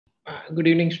Good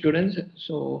evening, students.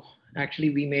 So actually,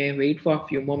 we may wait for a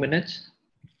few more minutes.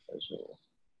 So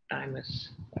time is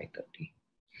 5:30.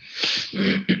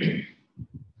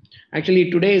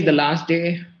 Actually, today is the last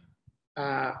day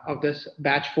of this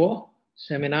batch 4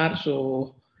 seminar.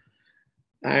 So,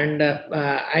 and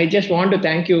I just want to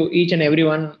thank you each and every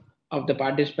one of the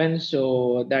participants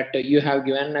so that you have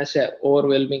given us an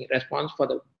overwhelming response for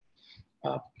the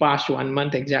past 1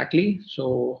 month exactly.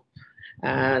 So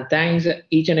thanks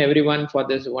each and everyone for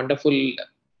this wonderful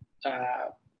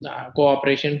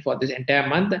cooperation for this entire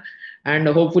month, and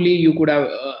hopefully you could have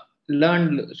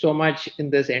learned so much in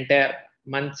this entire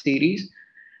month series.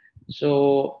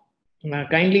 So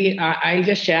kindly, I'll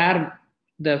just share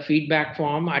the feedback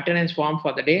form, attendance form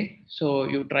for the day. So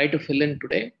you try to fill in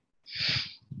today.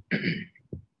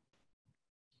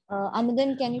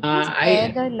 Amudan, can you please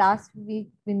share the last week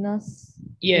winners?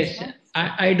 Yes,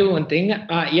 I do one thing.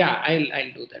 Yeah,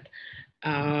 I'll do that.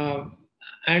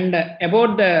 And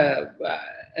about the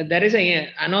there is a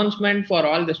announcement for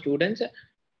all the students.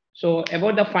 So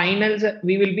about the finals,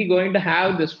 we will be going to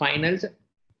have this finals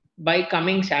by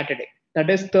coming Saturday. That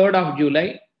is 3rd of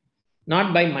July,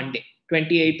 not by Monday,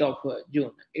 28th of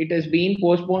June. It has been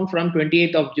postponed from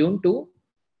 28th of June to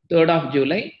 3rd of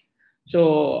July.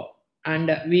 So,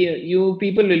 and you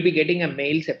people will be getting a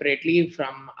mail separately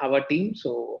from our team.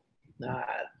 So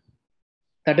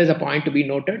that is a point to be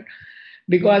noted,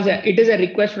 because it is a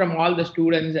request from all the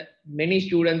students. Many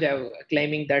students are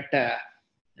claiming that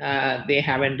they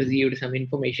haven't received some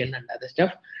information and other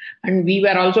stuff, and we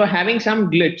were also having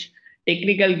some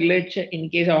technical glitch in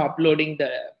case of uploading the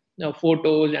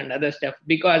photos and other stuff,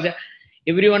 because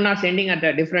everyone are sending at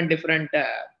a different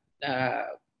uh,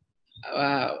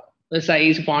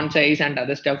 font size and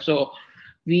other stuff. So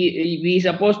we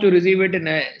supposed to receive it in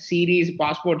a series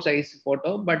passport size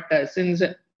photo, but since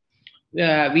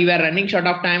we were running short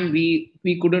of time, we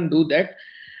couldn't do that.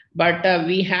 But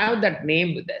we have that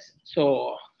name with us,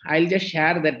 so I'll just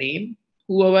share the name.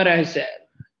 Whoever has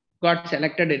got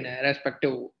selected in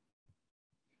respective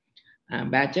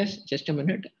batches. Just a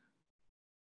minute.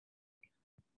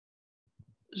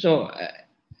 So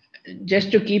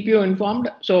just to keep you informed,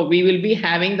 so we will be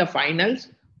having the finals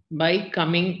by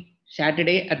coming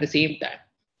Saturday at the same time.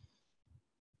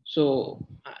 So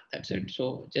that's it.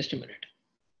 So just a minute.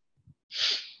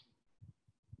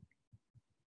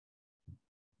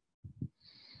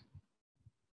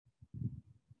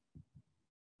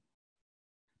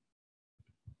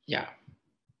 Yeah,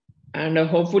 and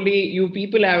hopefully you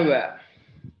people have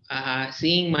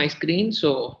seeing my screen.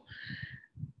 So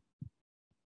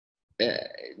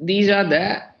these are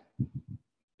the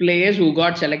players who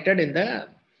got selected in the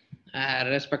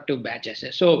respective batches.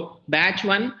 So batch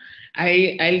 1,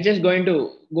 I'll just going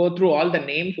to go through all the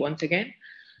names once again.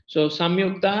 So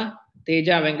Samyukta,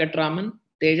 Teja Venkatraman,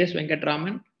 Tejas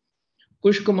Venkatraman,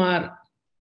 Kushkumar,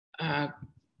 uh,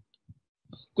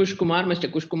 Mr.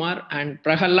 Kushkumar, and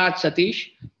Prahalad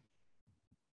Satish,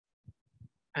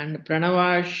 and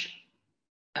Pranavasai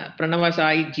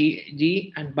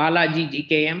G, and Balaji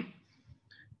GKM,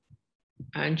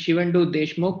 and Shivandu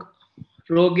Deshmukh,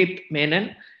 Rohit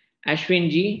Menon, Ashwin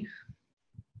G,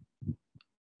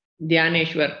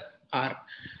 Dhyaneshwar R.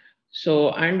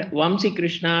 So, and Vamsi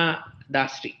Krishna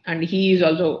Dasri, and he is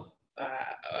also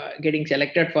getting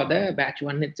selected for the batch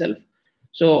 1 itself.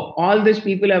 So all these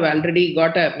people have already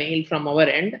got a mail from our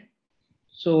end.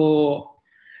 So,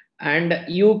 and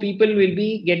you people will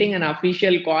be getting an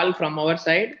official call from our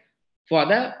side for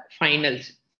the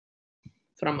finals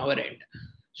from our end.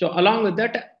 So along with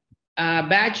that,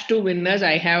 batch 2 winners,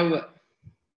 I have,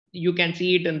 you can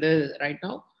see it in the right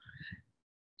now.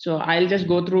 So I'll just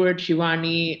go through it.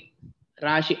 Shivani,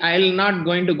 Rashi, I'll not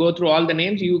going to go through all the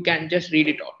names. You can just read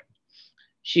it out.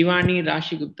 Shivani,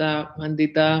 Rashi Gupta,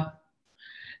 Vandita,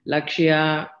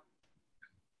 Lakshya.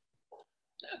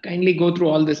 Kindly go through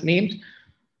all these names.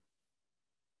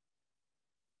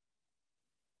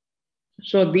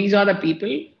 So these are the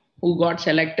people who got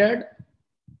selected.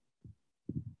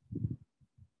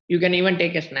 You can even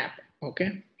take a snap.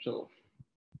 Okay. So,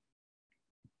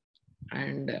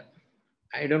 and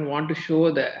I don't want to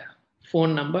show the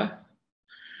phone number.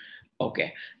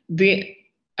 Okay.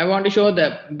 I want to show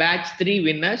the batch 3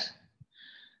 winners.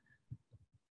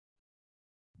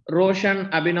 Roshan,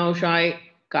 Abhinav Shai,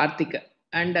 Karthika.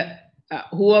 And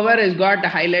whoever has got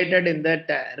highlighted in that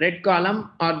red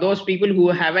column are those people who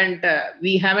haven't,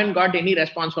 we haven't got any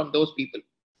response from those people.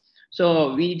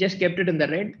 So we just kept it in the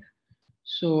red.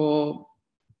 So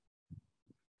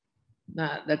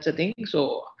that's the thing.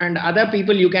 So, and other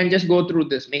people, you can just go through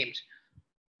these names.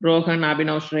 Rohan,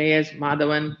 Abhinav, Shreyas,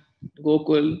 Madhavan,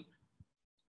 Gokul,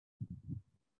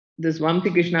 this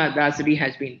Vamsi Krishna Dasri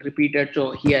has been repeated.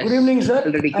 So he has good evening, sir.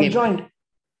 already I've joined.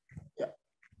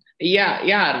 Yeah,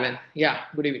 Arvind. Yeah,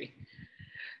 good evening.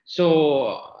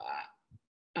 So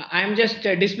I'm just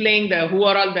displaying who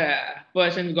are all the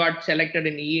persons got selected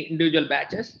in individual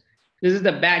batches. This is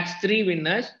the batch 3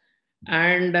 winners,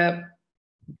 and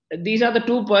these are the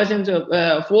 2 persons,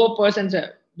 4 persons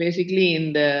basically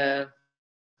in the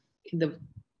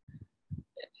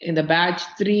batch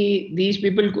 3. These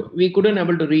people we couldn't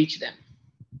able to reach them.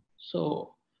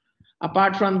 So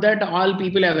apart from that, all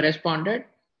people have responded,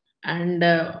 and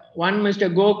one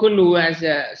Mr. Gokul who has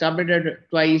submitted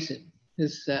twice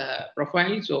his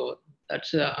profile. So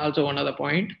that's also another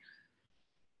point.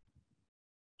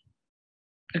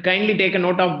 Kindly take a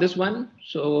note of this one.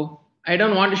 So I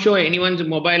don't want to show anyone's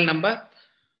mobile number.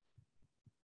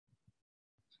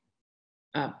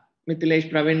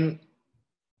 Mithilesh, Pravin,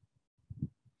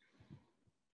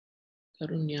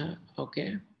 Karunya,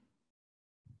 okay.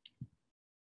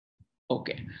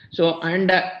 Okay. So, and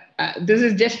this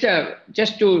is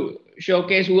just to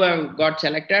showcase who have got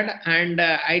selected, and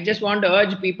I just want to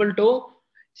urge people to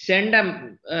send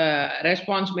a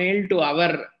response mail to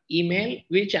our email,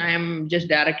 which I am just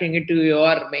directing it to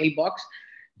your mailbox.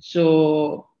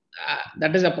 So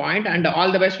that is a point, and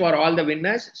all the best for all the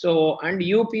winners. So, and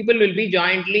you people will be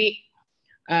jointly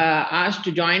asked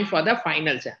to join for the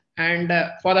finals, and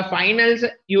for the finals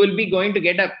you will be going to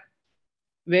get a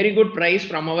very good price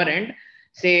from our end.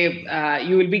 Say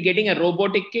you will be getting a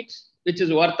robotic kits which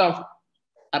is worth of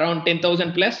around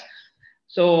 10,000 plus.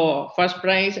 So first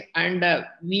prize, and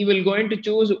we will going to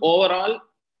choose overall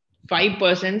 5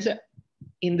 persons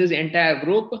in this entire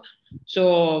group.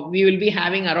 So we will be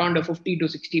having around 50 to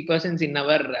 60 persons in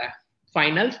our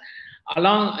finals.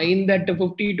 Along in that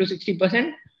 50 to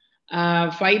 60%,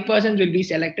 5 persons will be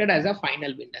selected as a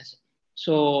final winners.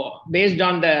 So based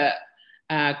on the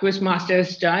quiz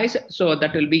master's choice, so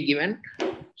that will be given.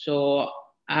 So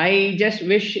I just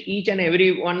wish each and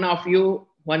every one of you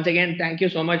once again, thank you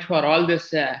so much for all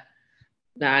this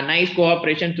nice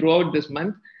cooperation throughout this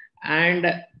month, and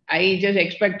I just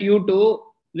expect you to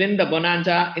win the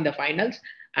bonanza in the finals,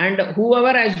 and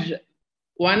whoever has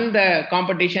won the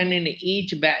competition in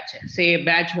each batch, say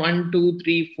batch 1, 2,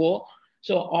 3, 4,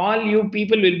 so all you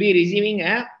people will be receiving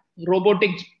a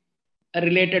robotics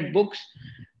related books,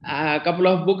 a couple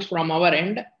of books from our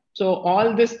end. So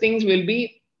all these things will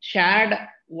be shared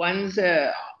once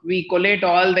we collate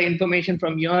all the information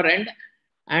from your end,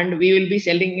 and we will be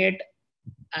selling it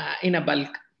in a bulk.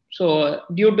 So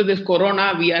due to this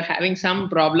corona, we are having some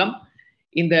problem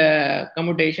in the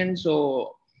commutation.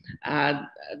 So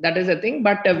that is a thing,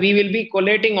 but we will be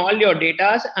collating all your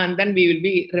data, and then we will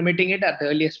be remitting it at the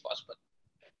earliest possible,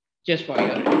 just for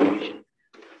your information.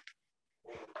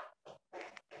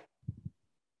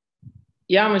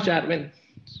 Yeah, Mr. Arvind.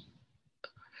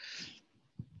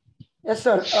 Yes,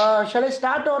 sir. Shall I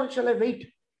start or shall I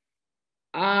wait?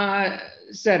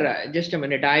 Sir, just a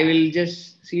minute. I will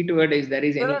just see to it if there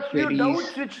is any queries. There are a few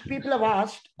doubts which people have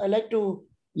asked. I like to.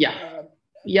 Yeah.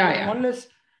 One is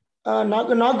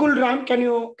Nagul Ram. Can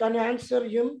you answer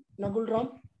him, Nagul Ram?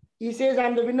 He says,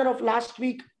 "I'm the winner of last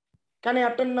week. Can I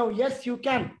attend now?" Yes, you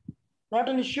can. Not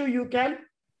an issue. You can.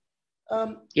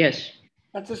 Yes.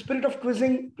 That's the spirit of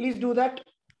quizzing. Please do that.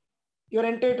 You're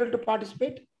entitled to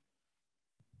participate.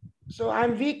 So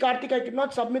I'm V. Karthik. I could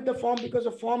not submit the form because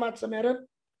the form had some error.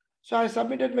 So I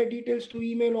submitted my details to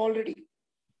email already.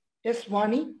 Yes,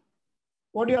 Vani.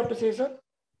 What do you have to say, sir?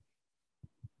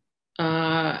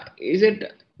 Is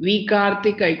it V.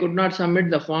 Karthik? I could not submit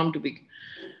the form to be.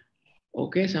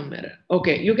 Okay, some error.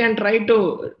 Okay, you can try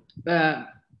to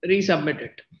resubmit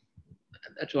it.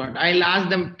 That's what I'll ask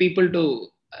them people to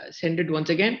send it once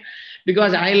again,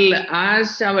 because I'll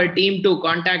ask our team to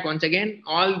contact once again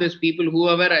all these people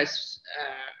whoever is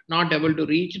not able to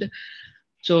reach.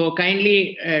 So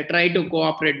kindly try to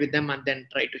cooperate with them and then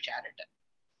try to share it.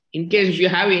 In case if you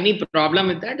have any problem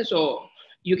with that, so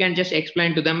you can just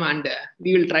explain to them, and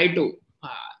we will try to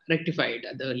rectify it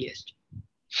at the earliest.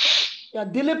 Yeah,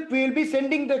 Dilip, we will be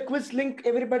sending the quiz link.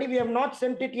 Everybody, we have not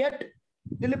sent it yet.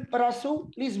 Dilip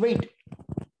Parasu, please wait.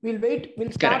 We'll wait.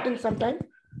 We'll start in some time.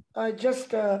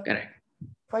 Just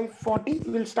 5:40.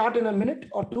 We'll start in a minute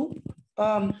or two.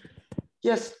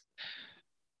 Yes.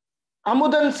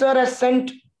 Amudan sir has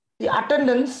sent the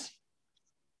attendance.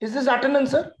 Is this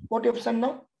attendance, sir? What you have sent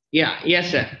now? Yeah.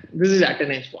 Yes, sir. This is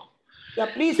attendance form. Yeah,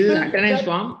 please. This is attendance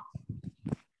form.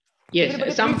 Yes.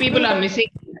 Everybody, some people are missing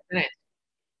attendance.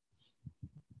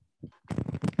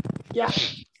 Yeah,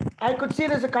 I could see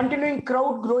there's a continuing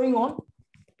crowd growing on.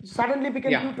 Suddenly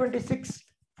became 226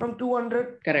 from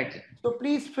 200. Correct. So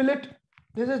please fill it.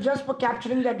 This is just for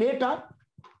capturing the data.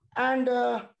 And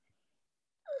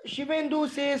Shivendu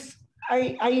says,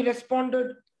 I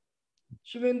responded.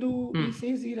 Shivendu, he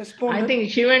says he responded. I think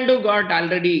Shivendu got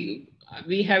already,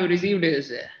 we have received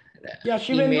his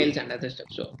emails and other stuff.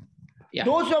 So, yeah.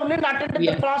 Those who have not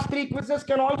attended the past 3 quizzes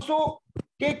can also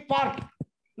take part.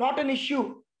 Not an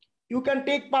issue. You can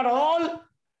take part. All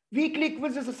weekly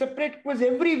quizzes, a separate quiz.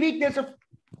 Every week there's a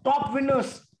top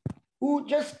winners who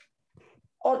just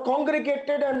are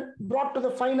congregated and brought to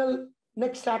the final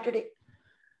next Saturday.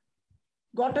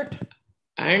 Got it?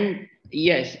 And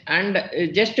yes, and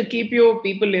just to keep you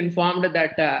people informed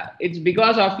that it's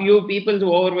because of you people's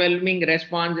overwhelming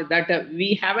response that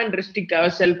we haven't restricted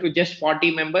ourselves to just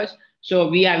 40 members. So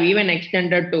we have even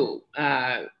extended to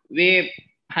way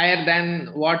higher than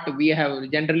what we have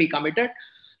generally committed.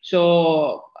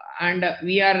 So, and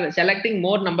we are selecting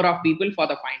more number of people for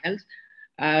the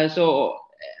finals. So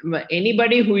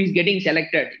anybody who is getting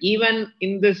selected, even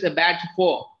in this batch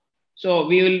 4, so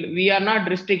we are not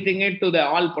restricting it to the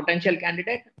all potential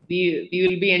candidate. We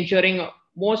will be ensuring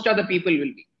most of the people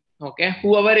will be, okay,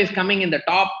 whoever is coming in the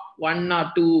top 1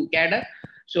 or 2 cadre.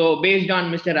 So based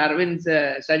on Mr. Arvind's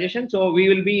suggestion, so we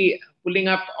will be pulling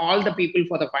up all the people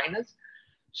for the finals.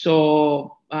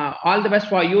 So all the best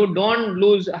for you. Don't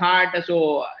lose heart.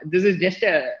 So this is just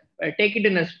take it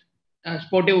in a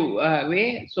sportive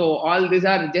way. So all these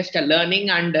are just a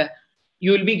learning, and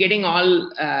you will be getting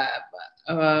all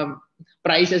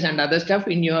prices and other stuff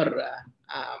in your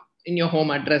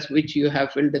home address, which you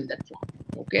have filled in that form.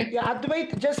 Okay. Yeah,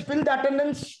 Advait, just fill the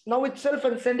attendance now itself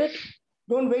and send it.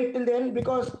 Don't wait till the end,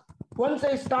 because once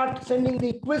I start sending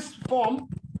the quiz form,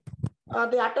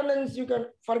 the attendance you can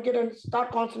forget and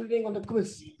start concentrating on the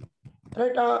quiz.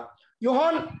 Right,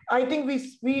 Johan, I think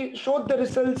we showed the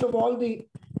results of all the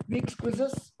week's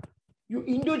quizzes.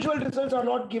 Individual results are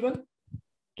not given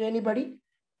to anybody.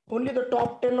 Only the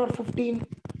top 10 or 15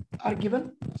 are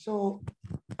given. So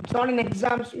it's not an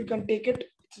exam, so you can take it.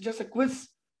 It's just a quiz.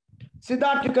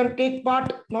 Siddharth, you can take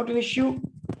part, not an issue.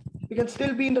 You can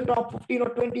still be in the top 15 or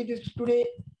 20 this today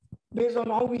based on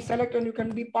how we select, and you can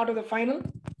be part of the final.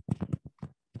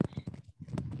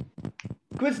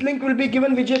 Quiz link will be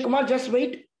given, Vijay Kumar. Just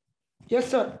wait. Yes,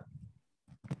 sir.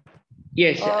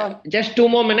 Yes, just 2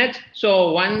 more minutes.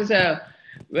 So once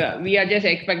we are just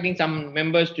expecting some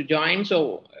members to join.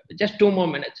 So just 2 more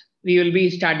minutes. We will be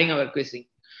starting our quizzing.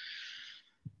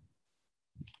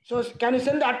 So can you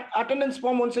send that attendance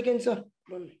form once again, sir?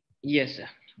 Yes, sir.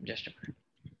 Just a minute.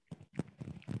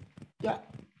 Yeah.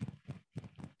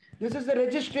 This is the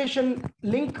registration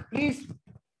link. Please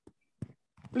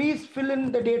fill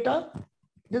in the data.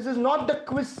 This is not the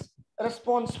quiz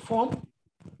response form.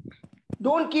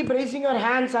 Don't keep raising your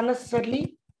hands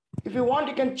unnecessarily. If you want,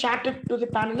 you can chat it to the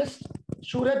panelists.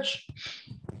 Suraj,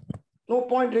 no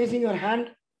point raising your hand.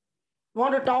 If you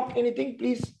want to talk anything,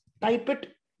 please type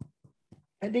it.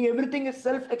 I think everything is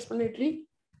self-explanatory.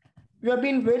 You have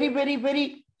been very, very,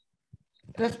 very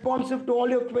responsive to all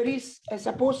your queries, I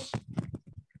suppose.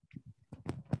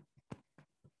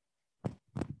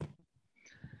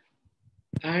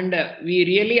 And we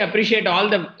really appreciate all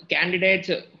the candidates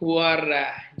who are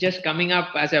just coming up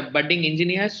as a budding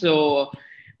engineers. So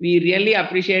we really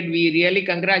appreciate, we really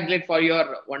congratulate for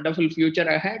your wonderful future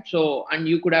ahead. So, and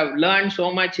you could have learned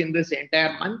so much in this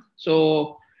entire month.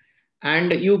 So,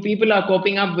 and you people are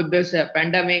coping up with this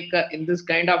pandemic in this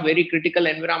kind of very critical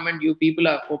environment. You people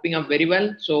are coping up very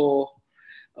well. So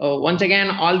once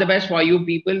again, all the best for you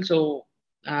people. So,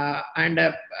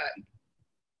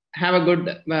 have a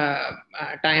good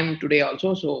time today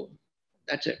also. So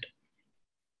that's it.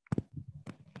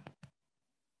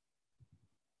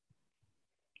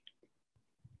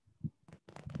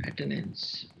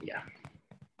 Attendance, yeah.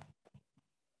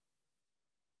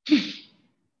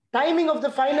 Timing of the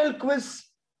final quiz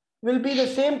will be the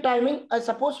same timing, I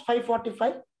suppose,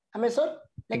 5:45. Am I, sir?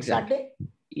 Next Saturday?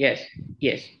 Yes,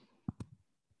 yes.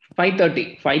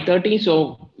 5:30. 5:30,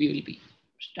 so we will be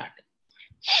starting.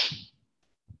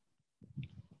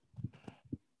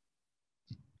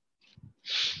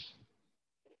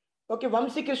 Okay,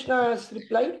 Vamsi Krishna has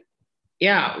replied.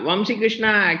 Yeah, Vamsi Krishna,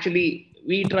 actually,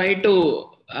 we try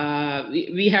to,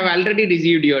 we have already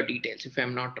received your details, if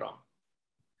I'm not wrong.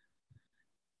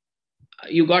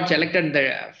 You got selected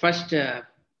the first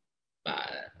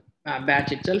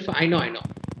batch itself. I know.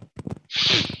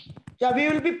 Yeah, we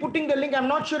will be putting the link. I'm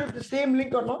not sure if the same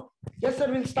link or not. Yes, sir,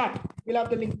 we'll start. We'll have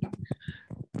the link now.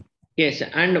 Yes,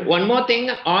 and one more thing,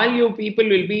 all you people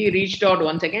will be reached out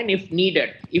once again if needed.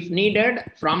 If needed,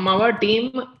 from our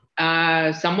team,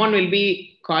 someone will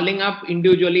be calling up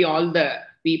individually all the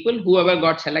people, whoever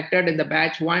got selected in the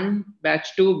batch 1,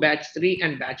 batch 2, batch 3,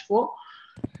 and batch 4.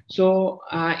 So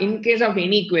in case of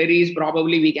any queries,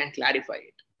 probably we can clarify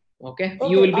it. Okay.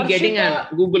 You will be getting a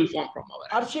Google form from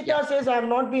our. Arshita says, I have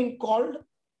not been called.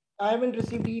 I haven't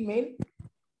received email.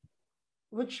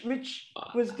 Which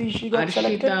was she got Arshita,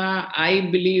 selected?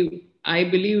 I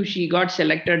believe she got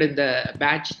selected in the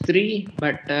batch 3,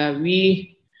 but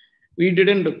we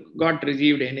didn't got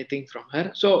received anything from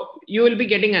her. So you will be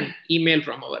getting an email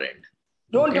from our end.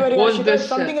 Don't worry, Arshita. If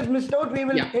something is missed out, we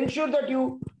will ensure that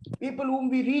people whom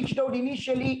we reached out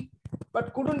initially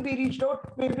but couldn't be reached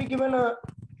out will be given a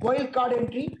wild card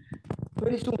entry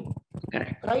very soon.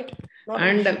 Correct. Right?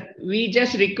 And we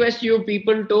just request you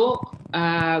people to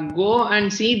go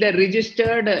and see the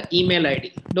registered email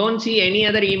ID. Don't see any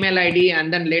other email ID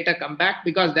and then later come back,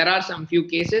 because there are some few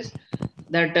cases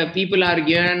that people are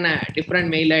given a different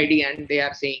mail ID and they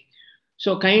are saying.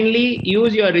 So kindly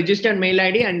use your registered mail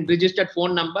ID and registered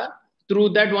phone number. Through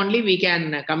that only we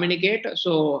can communicate.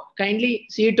 So kindly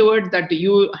see to it that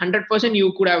you 100%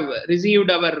 you could have received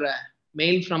our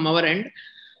mail from our end.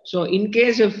 So in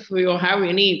case if you have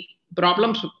any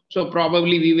problems, so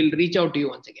probably we will reach out to you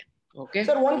once again. Okay.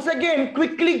 Sir, once again,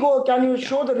 quickly go. Can you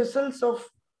show the results of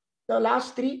the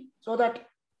last 3 so that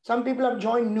some people have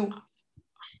joined new?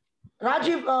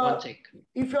 Rajiv,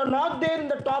 if you're not there in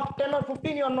the top 10 or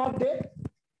 15, you're not there.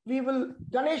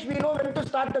 Ganesh, we know when to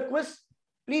start the quiz.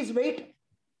 Please wait.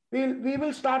 We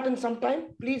will start in some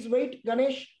time. Please wait.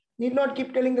 Ganesh, need not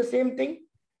keep telling the same thing.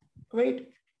 Wait.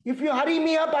 If you hurry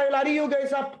me up, I will hurry you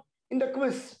guys up in the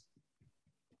quiz.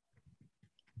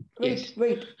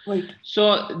 Wait.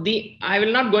 So I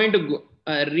will not going to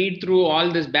read through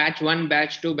all this batch 1,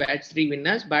 batch 2, batch 3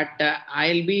 winners, but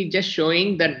I'll be just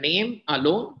showing the name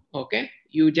alone. Okay.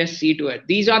 You just see to it.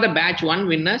 These are the batch 1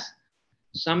 winners.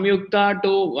 Samyukta to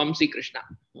Vamsi Krishna.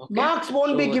 Okay. Marks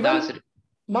won't be given.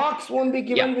 Marks won't be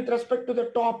given with respect to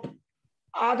the top,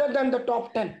 other than the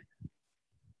top 10.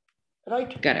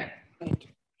 Right? Correct. Right.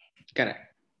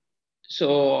 Correct.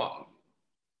 So,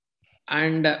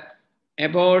 and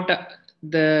about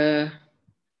the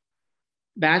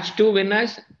batch 2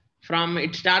 winners,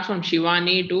 it starts from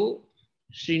Shivani to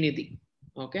Srinidhi.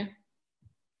 Okay.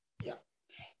 Yeah.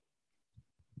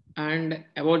 And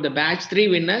about the batch 3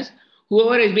 winners,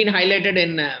 whoever has been highlighted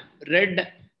in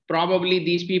red, probably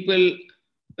these people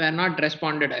were not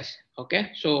responded as.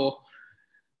 Okay. So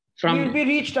from you will be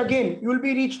reached again. You will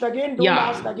be reached again. Don't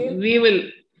ask again. We will.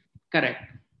 Correct.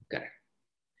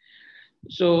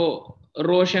 So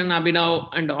Roshan, Abhinav,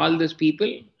 and all these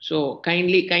people. So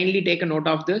kindly take a note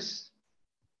of this.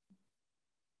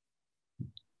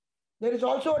 There is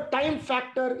also a time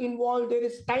factor involved. There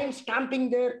is time stamping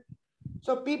there.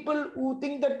 So people who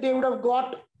think that they would have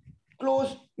got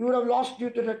close, you would have lost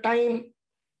due to the time.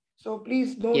 So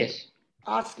please don't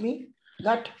ask me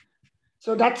that.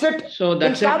 So that's it. So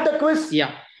that's we'll start the quiz.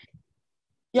 Yeah.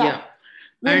 We'll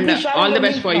and all the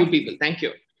best for you people. Thank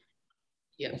you.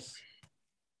 Yes.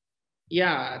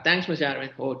 Yeah. Thanks, Mr.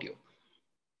 Arvind. Over to you.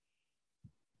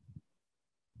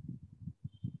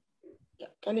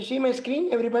 Can you see my screen,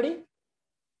 everybody?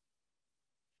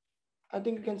 I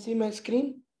think you can see my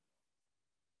screen.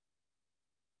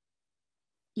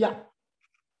 Yeah.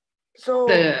 So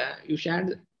you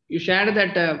shared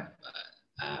that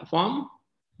form?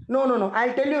 No.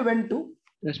 I'll tell you when to.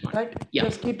 Respond. Right? Yeah.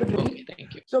 Just keep it ready. Okay,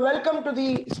 thank you. So welcome to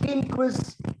the STEAM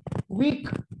quiz week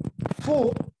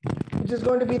 4, which is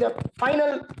going to be the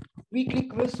final weekly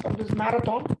quiz of this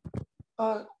marathon,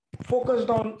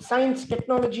 focused on science,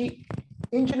 technology,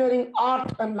 engineering,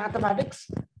 art, and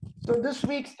mathematics. So this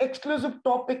week's exclusive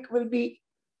topic will be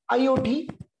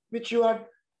IoT, which you have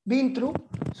been through.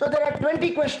 So there are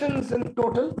 20 questions in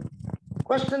total.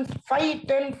 Questions 5,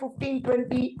 10, 15,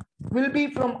 20 will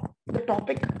be from the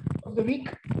topic of the week.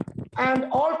 And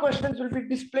all questions will be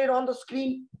displayed on the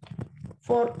screen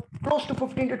for close to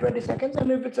 15 to 20 seconds.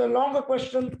 And if it's a longer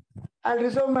question, I'll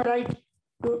reserve my right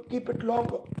to keep it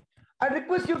longer. I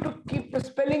request you to keep the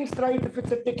spellings right if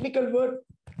it's a technical word,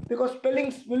 because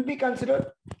spellings will be considered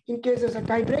in case there's a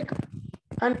tie break,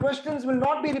 and questions will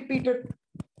not be repeated.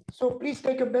 So please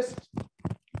take your best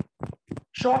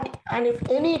shot. And if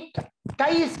any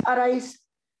ties arise,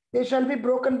 they shall be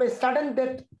broken by sudden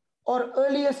death or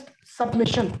earliest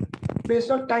submission based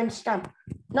on timestamp.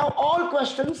 Now, all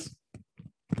questions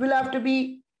will have to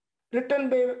be written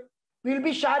by, we'll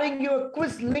be sharing you a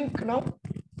quiz link now,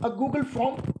 a Google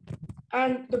form,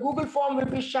 and the Google form will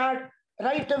be shared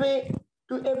right away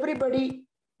to everybody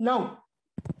now.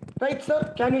 Right,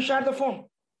 sir? Can you share the form?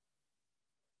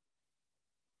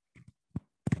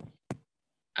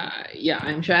 Yeah,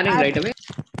 I'm sharing right away.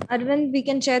 Arvind, we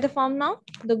can share the form now?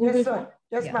 The Google Yes, sir. form?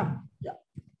 Yes, Yeah. ma'am. Yeah.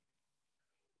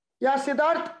 Yeah,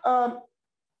 Siddharth,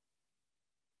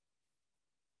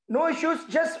 no issues.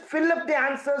 Just fill up the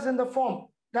answers in the form.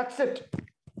 That's it.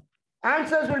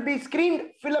 Answers will be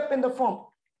screened, fill up in the form.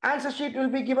 Answer sheet will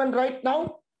be given right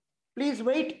now. Please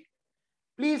wait.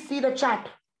 Please see the chat.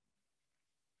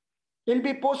 It will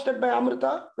be posted by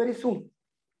Amrita very soon.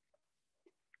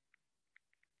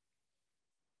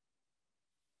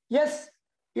 Yes,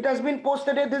 it has been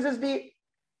posted. This is the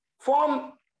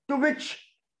form to which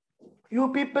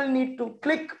you people need to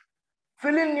click,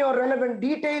 fill in your relevant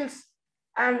details,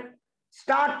 and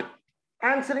start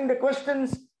answering the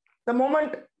questions the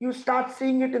moment you start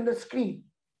seeing it in the screen.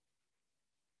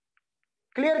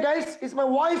 Clear, guys? Is my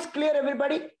voice clear,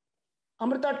 everybody?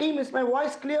 Amrita team, is my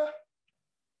voice clear?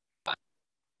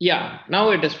 Yeah,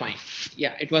 now it is fine.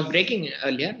 Yeah, it was breaking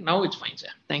earlier. Now it's fine, sir.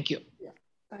 Thank you. Yeah,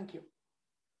 thank you.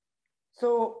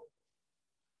 So,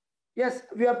 yes,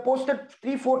 we have posted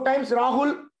 3-4 times.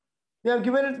 Rahul, we have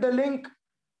given the link.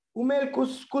 Umail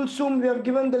Kulsum, we have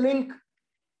given the link.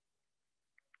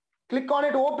 Click on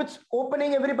it. Hope it's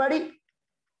opening, everybody.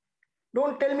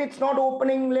 Don't tell me it's not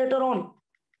opening later on.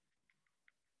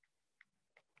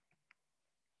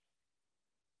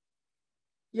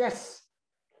 Yes.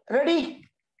 Ready?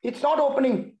 It's not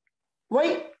opening.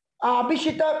 Why?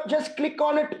 Abhishita, just click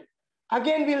on it.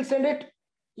 Again, we'll send it.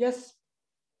 Yes.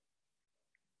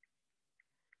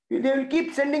 They will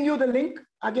keep sending you the link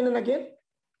again and again.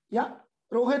 Yeah.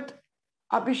 Rohit,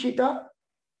 Abhishita.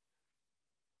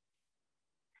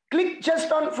 Click just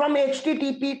on from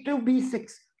HTTP to B6.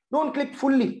 Don't click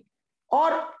fully.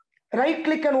 Or right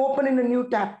click and open in a new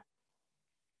tab.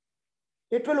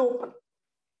 It will open.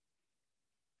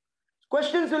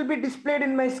 Questions will be displayed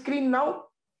in my screen now.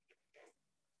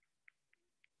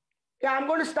 Yeah, I'm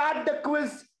going to start the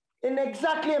quiz in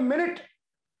exactly a minute.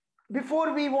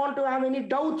 Before we want to have any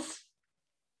doubts,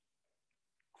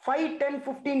 5, 10,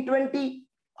 15, 20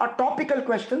 are topical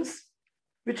questions,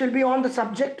 which will be on the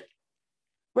subject.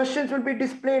 Questions will be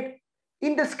displayed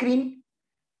in the screen,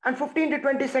 and 15 to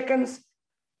 20 seconds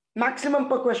maximum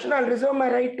per question. I'll reserve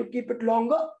my right to keep it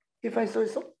longer if I say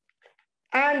so.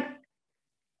 And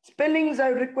spellings, I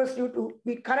request you to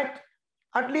be correct,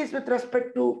 at least with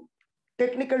respect to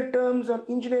technical terms or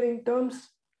engineering terms.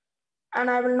 And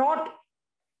I will not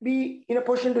be in a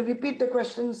position to repeat the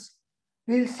questions.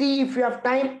 We'll see if we have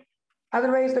time.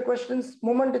 Otherwise, the questions,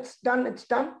 moment it's done, it's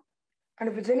done. And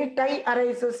if it's any tie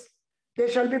arises, they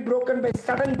shall be broken by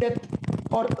sudden death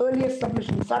or earliest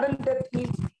submission. Sudden death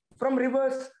means from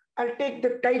reverse, I'll take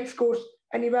the tight scores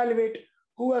and evaluate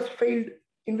who has failed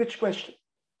in which question.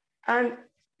 And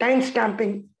time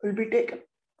stamping will be taken.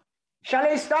 Shall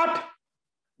I start?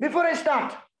 Before I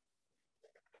start,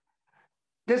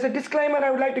 there's a disclaimer I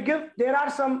would like to give. There are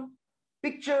some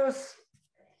pictures,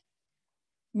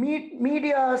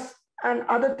 medias, and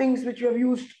other things which we have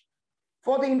used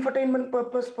for the infotainment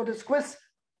purpose for this quiz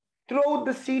throughout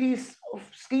the series of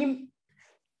STEAM.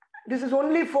 This is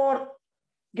only for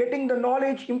getting the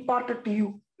knowledge imparted to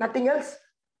you, nothing else.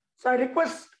 So I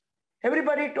request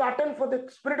everybody to attend for the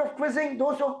spirit of quizzing.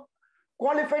 Those who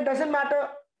qualified, doesn't matter,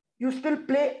 you still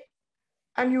play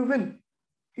and you win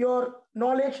your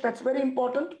knowledge. That's very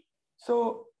important.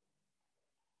 So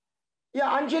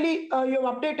yeah, Anjali, you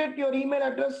have updated your email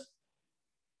address.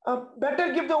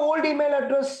 Better give the old email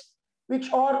address,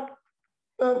 which or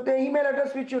the email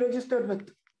address which you registered with,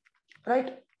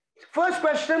 right? First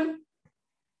question,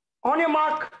 on your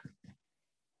mark.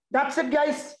 That's it,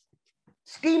 guys.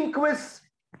 STEAM quiz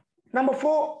number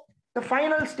 4, the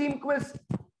final STEAM quiz.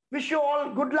 Wish you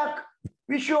all good luck.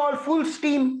 Wish you all full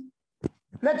steam.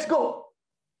 Let's go.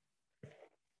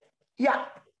 Yeah.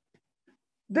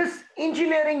 This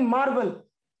engineering marvel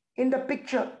in the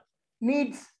picture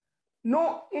needs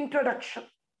no introduction.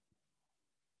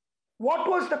 What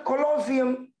was the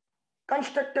Colosseum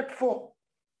constructed for?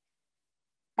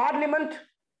 Parliament,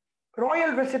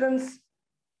 royal residence,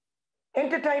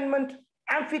 entertainment,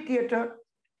 amphitheater,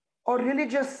 or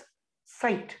religious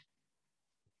site?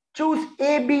 Choose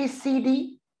A, B, C,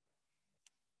 D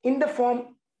in the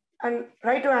form and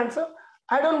write your answer.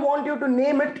 I don't want you to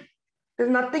name it. There's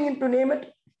nothing to name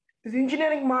it. This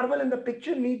engineering marvel in the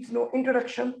picture needs no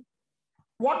introduction.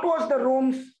 What was the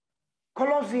Rome's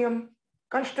Colosseum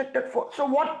constructed for? So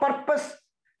what purpose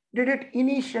did it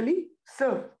initially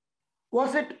serve?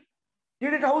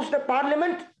 Did it house the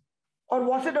parliament? Or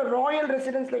was it a royal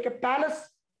residence like a palace?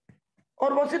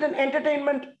 Or was it an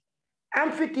entertainment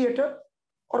amphitheater?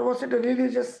 Or was it a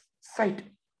religious site?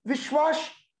 Vishwash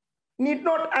need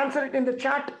not answer it in the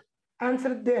chat,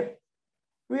 answer it there.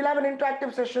 We'll have an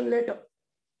interactive session later.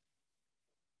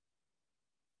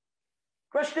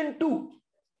 Question 2.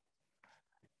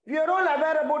 We are all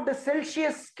aware about the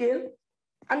Celsius scale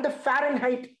and the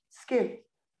Fahrenheit scale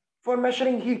for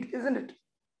measuring heat, isn't it?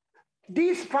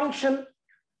 These function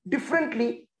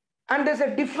differently, and there's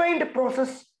a defined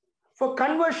process for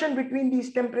conversion between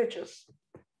these temperatures.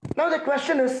 Now the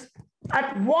question is,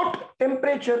 at what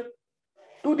temperature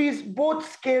do these both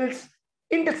scales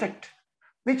intersect?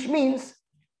 Which means,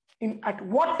 at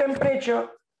what temperature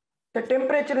the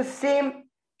temperature is same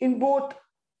in both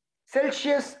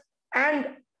Celsius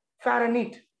and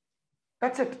Fahrenheit.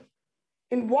 That's it.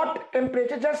 In what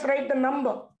temperature? Just write the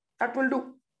number. That will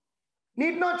do.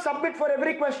 Need not submit for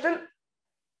every question.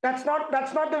 That's not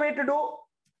the way to do.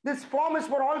 This form is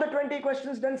for all the 20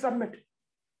 questions, then submit.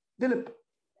 Dilip.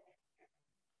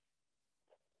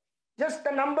 Just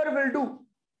the number will do.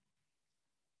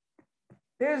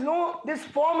 There is no, this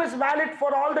form is valid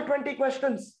for all the 20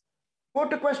 questions. Go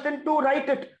to question 2, write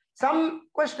it. Some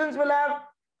questions will have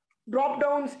drop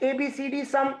downs, A, B, C, D,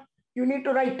 some you need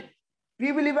to write.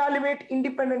 We will evaluate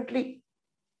independently.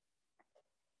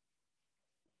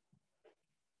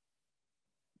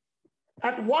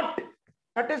 At what,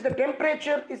 that is the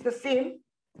temperature is the same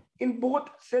in both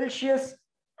Celsius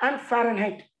and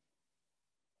Fahrenheit.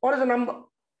 What is the number?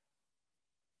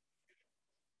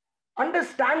 Under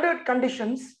standard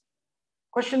conditions,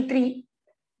 question 3,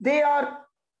 they are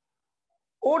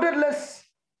odorless,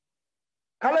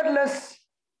 colorless,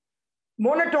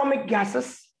 monatomic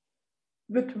gases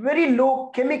with very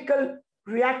low chemical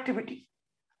reactivity.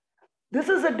 This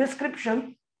is a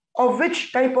description of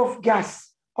which type of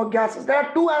gas or gases. There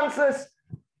are two answers.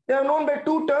 They are known by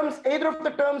two terms. Either of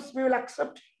the terms we will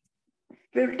accept.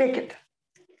 We will take it.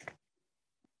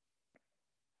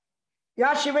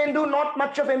 Yeah, Shivendu, not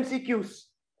much of MCQs.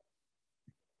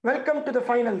 Welcome to the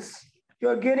finals. You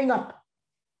are gearing up.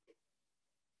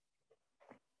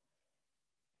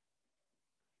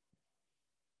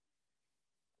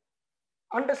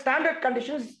 Under standard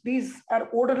conditions, these are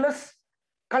odorless,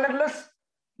 colorless,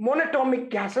 monatomic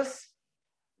gases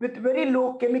with very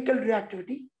low chemical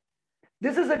reactivity.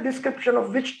 This is a description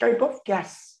of which type of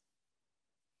gas.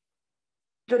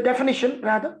 The definition,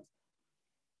 rather.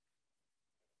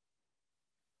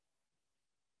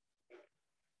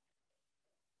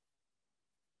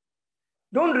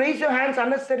 Don't raise your hands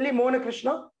unnecessarily, Mona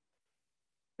Krishna.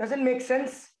 Doesn't make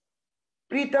sense.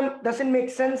 Preetham, doesn't make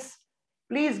sense.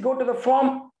 Please go to the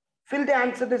form, fill the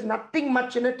answer. There's nothing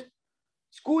much in it.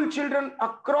 School children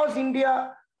across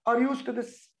India are used to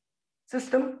this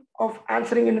system of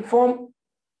answering in form.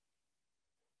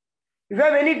 If you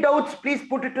have any doubts, please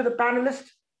put it to the panelist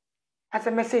as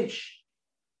a message.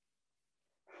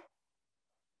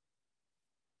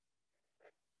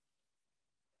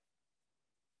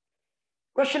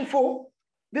 Question 4.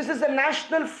 This is the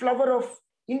national flower of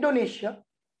Indonesia.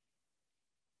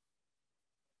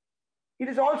 It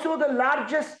is also the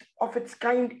largest of its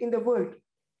kind in the world.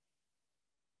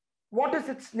 What is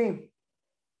its name?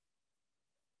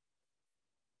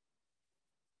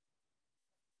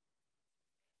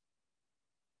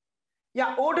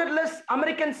 Yeah, odorless,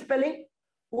 American spelling,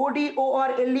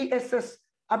 O-D-O-R-L-E-S-S.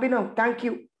 Abhinav, thank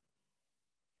you.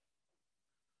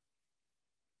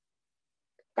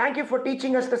 Thank you for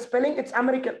teaching us the spelling. It's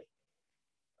American,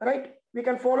 right? We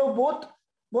can follow both.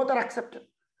 Both are accepted.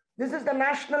 This is the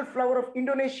national flower of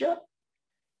Indonesia.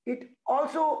 It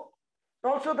also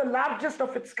the largest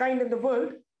of its kind in the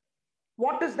world.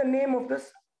 What is the name of this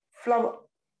flower?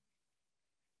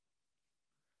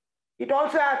 It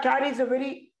also carries a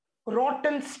very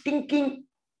rotten, stinking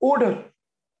odor.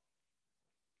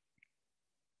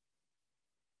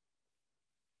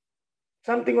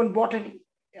 Something on botany.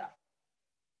 Yeah.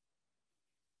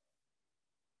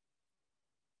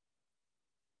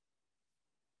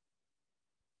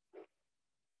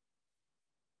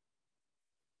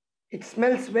 It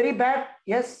smells very bad.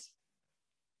 Yes.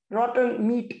 Rotten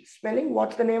meat smelling.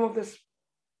 What's the name of this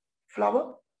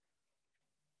flower?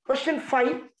 Question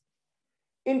 5.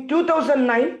 In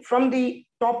 2009, from the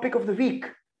topic of the week,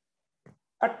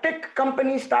 a tech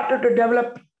company started to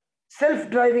develop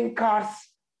self-driving cars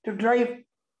to drive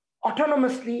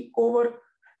autonomously over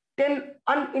 10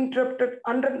 uninterrupted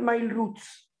 100-mile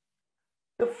routes.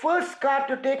 The first car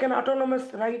to take an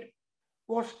autonomous ride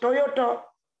was Toyota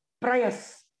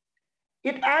Prius.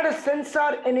 It had a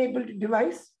sensor-enabled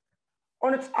device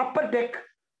on its upper deck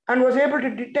and was able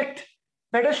to detect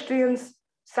pedestrians,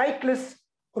 cyclists,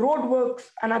 roadworks,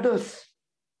 and others.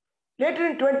 Later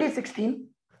in 2016,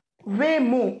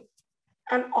 Waymo,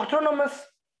 an autonomous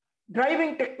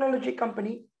driving technology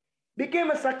company, became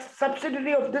a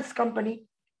subsidiary of this company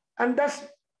and thus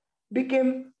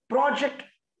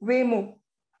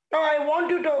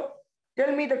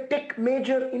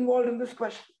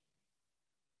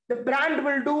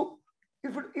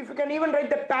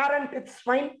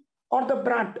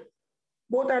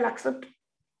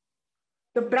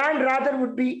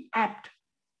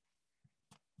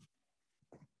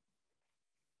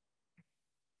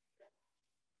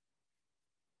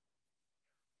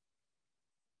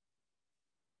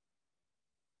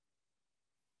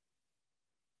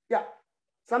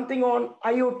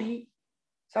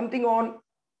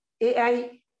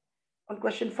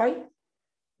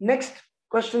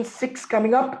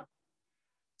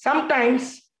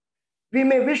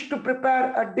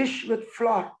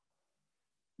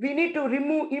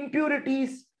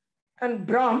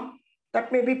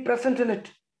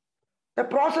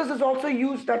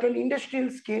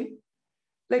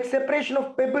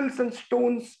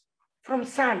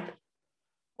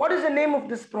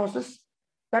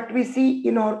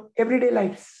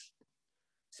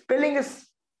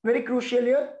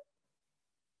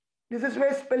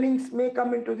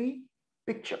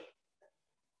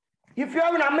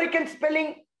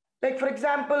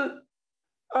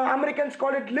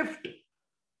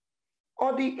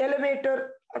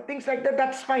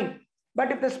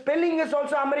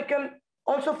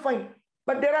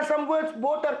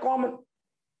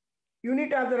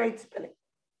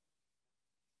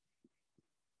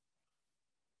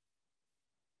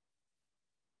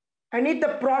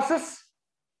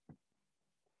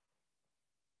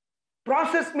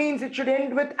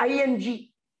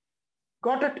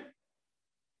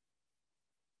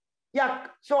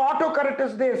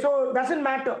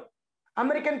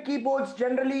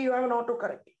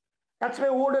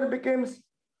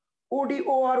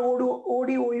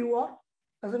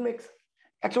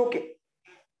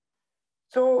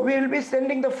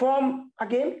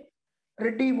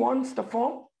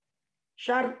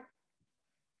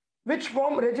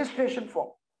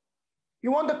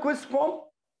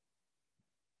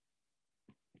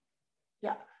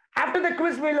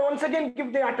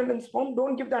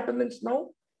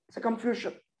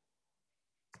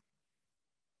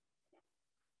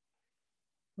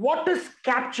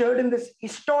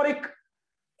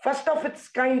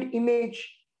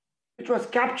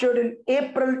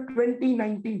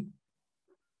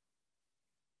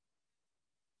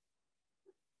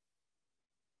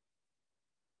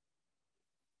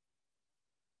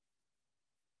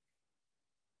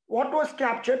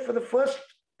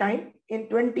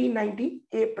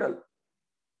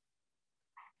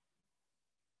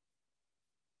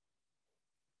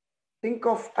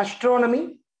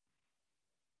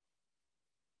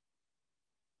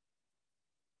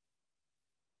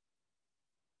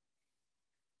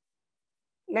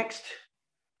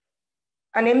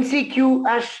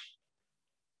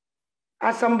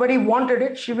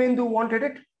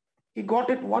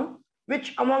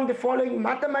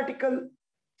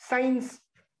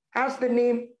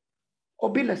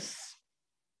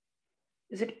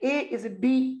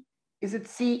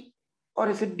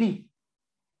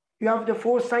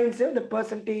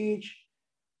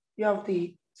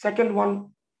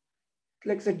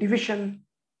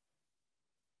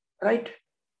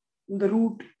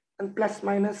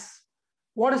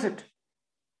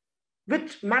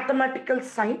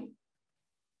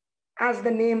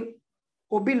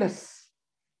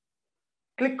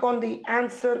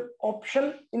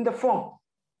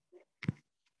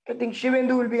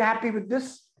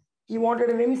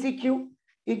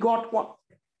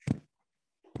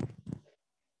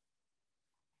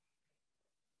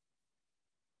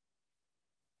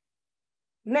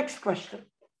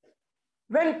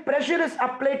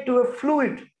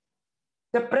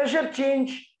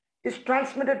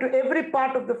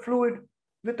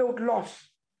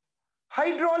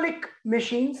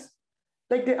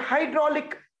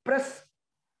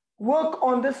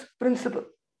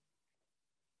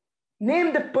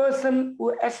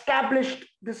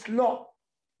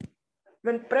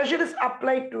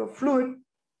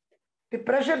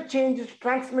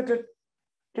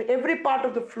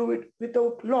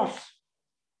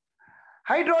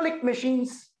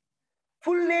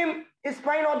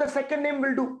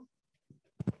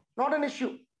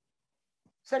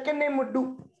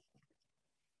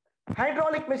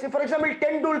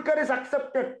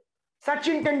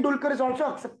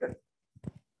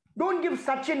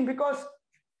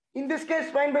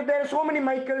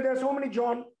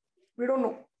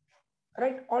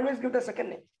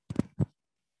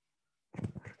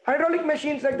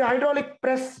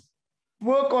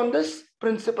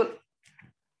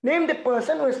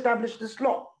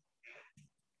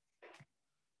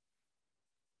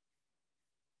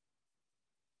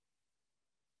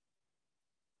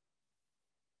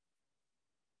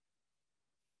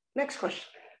Next question.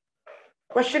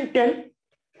 Question 10.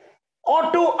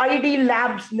 Auto ID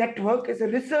Labs Network is a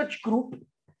research group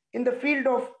in the field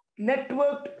of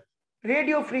networked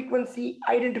radio frequency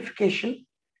identification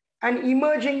and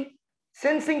emerging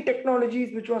sensing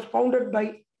technologies, which was founded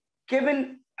by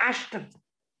Kevin Ashton.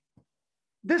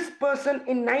 This person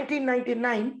in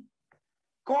 1999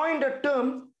 coined a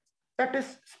term that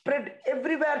is spread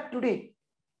everywhere today.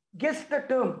 Guess the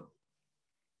term.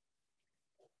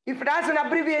 If it has an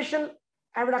abbreviation,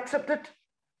 I would accept it.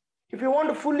 If you want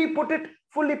to fully put it,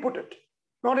 fully put it.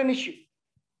 Not an issue.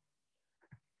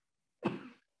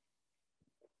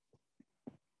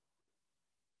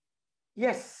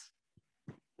 Yes.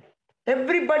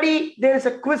 Everybody, there is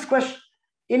a quiz question.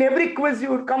 In every quiz, you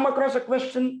would come across a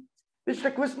question which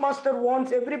the quiz master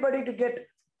wants everybody to get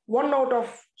 1 out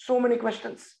of so many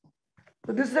questions.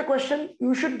 So this is a question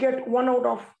you should get 1 out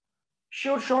of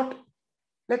sure shot.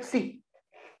 Let's see.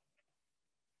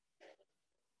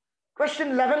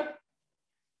 Question 11.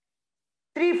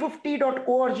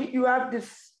 350.org, you have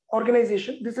this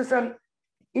organization. This is an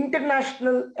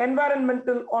international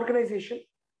environmental organization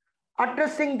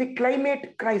addressing the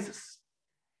climate crisis.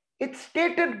 Its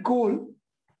stated goal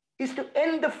is to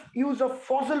end the use of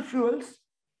fossil fuels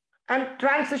and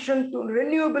transition to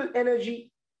renewable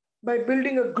energy by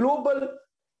building a global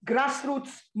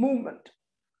grassroots movement.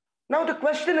 Now the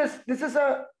question is, this is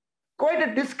quite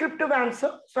a descriptive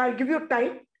answer, so I'll give you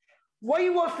time. Why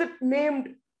was it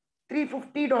named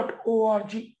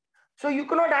 350.org? So you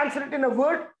cannot answer it in a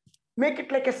word, make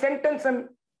it like a sentence and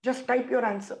just type your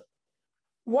answer.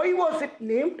 Why was it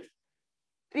named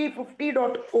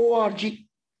 350.org?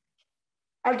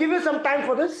 I'll give you some time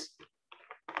for this.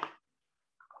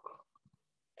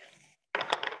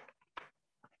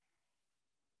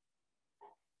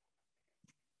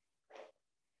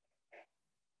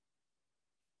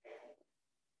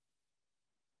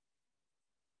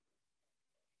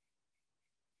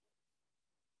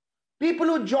 People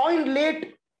who joined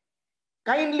late,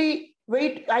 kindly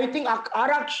wait. I think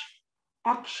Aksharna,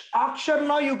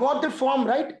 you got the form,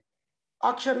 right?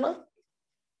 Aksharna,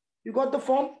 you got the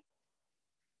form?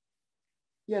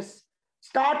 Yes.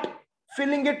 Start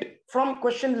filling it from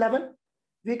question 11.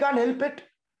 We can't help it.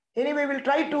 Anyway, we'll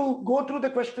try to go through the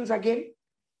questions again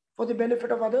for the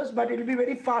benefit of others, but it will be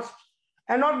very fast.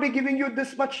 I'll not be giving you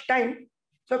this much time.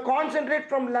 So concentrate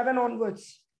from 11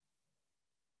 onwards.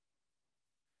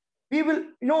 We will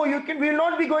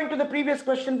not be going to the previous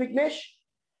question, Vignesh.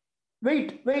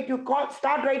 Wait, you can't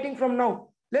start writing from now.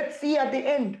 Let's see at the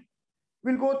end.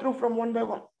 We'll go through from one by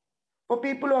one. For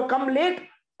people who have come late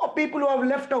or people who have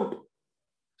left out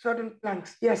certain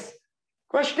blanks. Yes.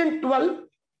 Question 12.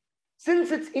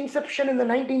 Since its inception in the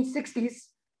 1960s,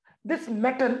 this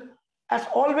metal has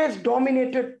always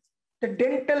dominated the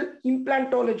dental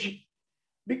implantology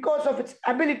because of its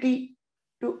ability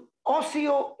to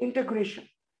osseointegration,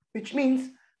 which means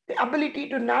the ability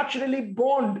to naturally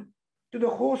bond to the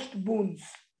host bones.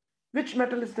 Which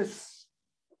metal is this?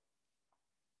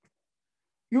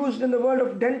 Used in the world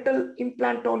of dental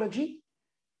implantology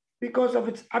because of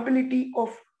its ability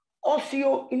of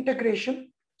osseointegration.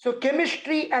 So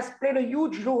chemistry has played a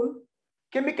huge role.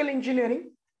 Chemical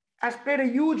engineering has played a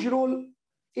huge role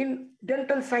in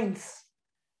dental science.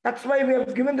 That's why we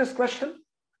have given this question.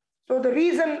 So the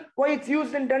reason why it's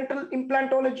used in dental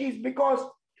implantology is because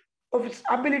of its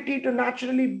ability to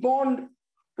naturally bond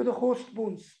to the host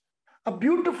bones. A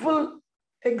beautiful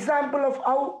example of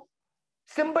how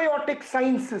symbiotic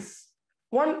sciences,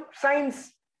 one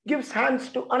science gives hands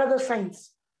to another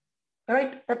science,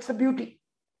 right? That's the beauty.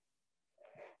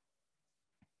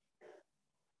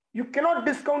 You cannot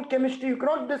discount chemistry, you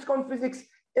cannot discount physics.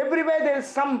 Everywhere there is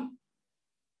some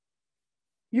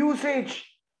usage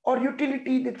or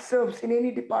utility that serves in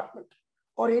any department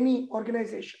or any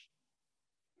organization.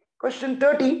 Question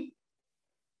 30.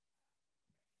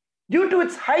 Due to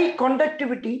its high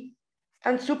conductivity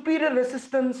and superior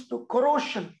resistance to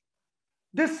corrosion,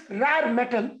 this rare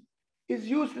metal is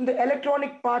used in the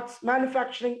electronic parts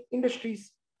manufacturing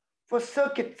industries for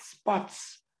circuits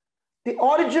parts. The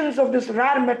origins of this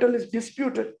rare metal is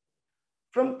disputed,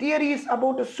 from theories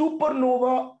about a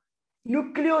supernova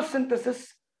nucleosynthesis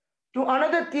to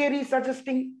another theory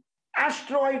suggesting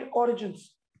asteroid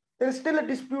origins. There is still a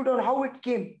dispute on how it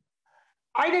came.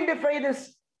 Identify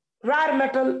this rare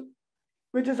metal,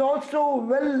 which is also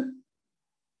well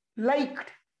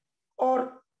liked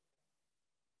or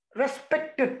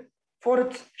respected for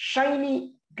its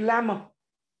shiny glamour.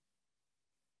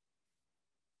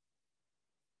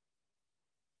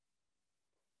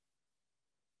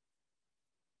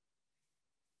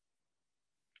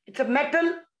 It's a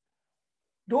metal.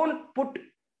 Don't put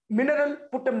mineral,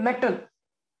 put a metal.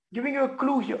 Giving you a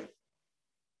clue here.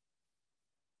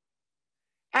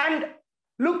 And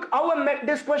look,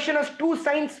 this question has two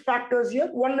science factors here.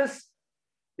 One is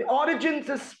the origins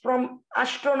is from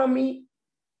astronomy,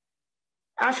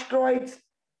 asteroids,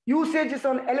 usage is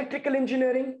on electrical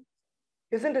engineering,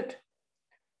 isn't it?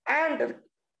 And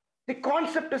the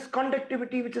concept is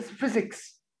conductivity, which is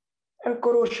physics, and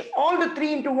corrosion. All the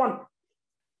three into one.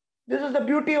 This is the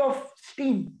beauty of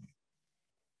steam.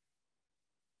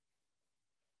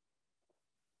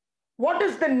 What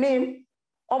is the name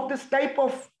of this type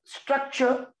of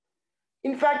structure?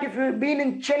 In fact, if you've been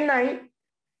in Chennai,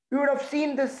 you would have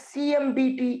seen the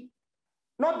CMBT,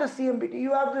 not the CMBT,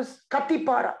 you have this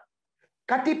Katipara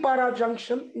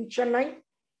junction in Chennai.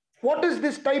 What is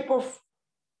this type of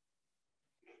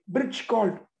bridge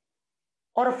called?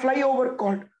 Or a flyover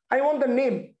called? I want the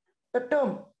name, the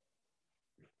term.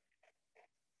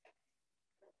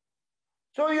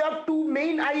 So you have two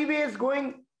main highways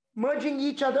merging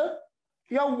each other.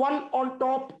 You have one on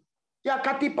top. Yeah,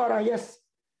 Katipara, yes.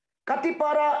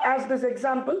 Katipara as this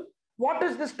example. What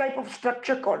is this type of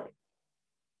structure called?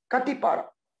 Katipara.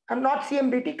 I'm not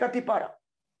CMBT, Katipara.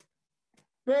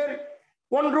 Where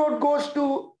one road goes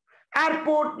to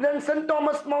airport, then St.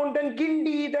 Thomas Mount, then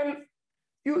Gindi, then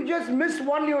you just miss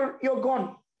one, you're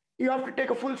gone. You have to take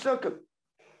a full circle.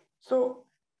 So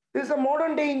this is a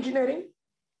modern day engineering.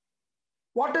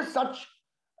 What is such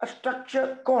a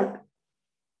structure called?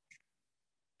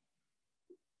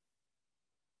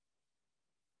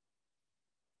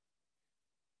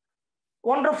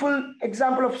 Wonderful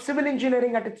example of civil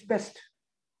engineering at its best.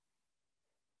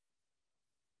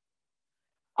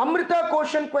 Amrita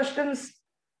questions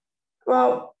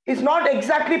is not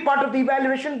exactly part of the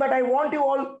evaluation, but I want you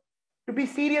all to be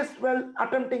serious while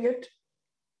attempting it.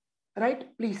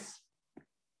 Right? Please.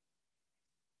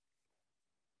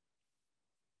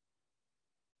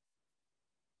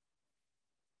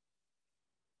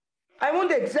 I want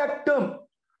the exact term.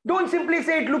 Don't simply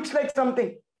say it looks like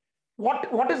something.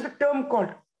 What is the term called?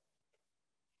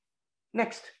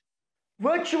 Next.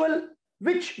 Which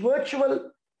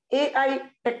virtual AI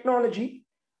technology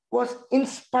was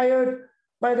inspired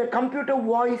by the computer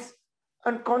voice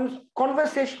and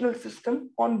conversational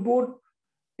system on board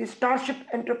the Starship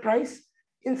Enterprise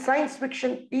in science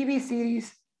fiction TV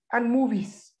series and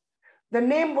movies? The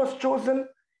name was chosen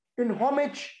in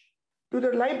homage to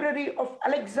the Library of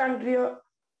Alexandria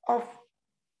of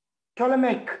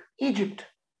Ptolemaic, Egypt.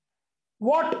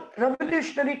 What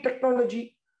revolutionary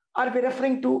technology are we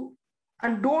referring to?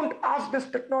 And don't ask this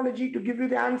technology to give you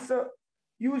the answer.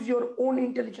 Use your own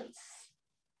intelligence.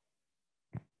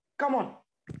 Come on.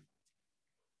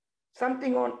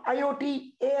 Something on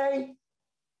IoT, AI,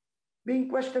 being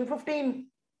question 15.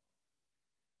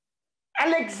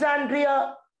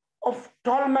 Alexandria of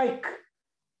Ptolemaic,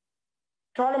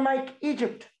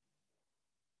 Egypt.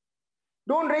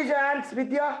 Don't raise your hands,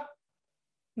 Vidya.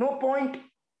 No point.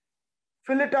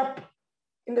 Fill it up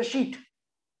in the sheet.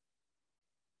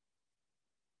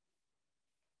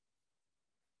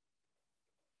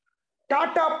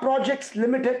 Tata Projects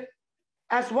Limited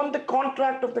has won the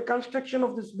contract of the construction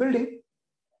of this building.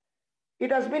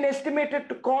 It has been estimated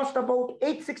to cost about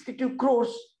 862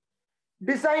 crores,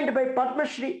 designed by Padma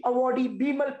Shri awardee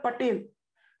Bimal Patel,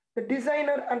 the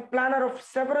designer and planner of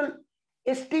several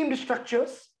esteemed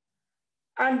structures.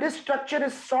 And this structure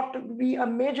is sought to be a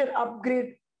major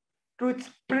upgrade to its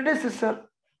predecessor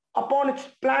upon its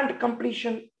planned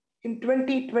completion in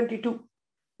 2022.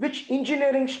 Which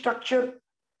engineering structure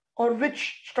or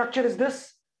which structure is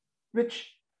this,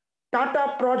 which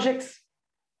Tata Projects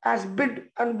has bid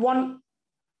and won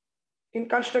in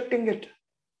constructing it?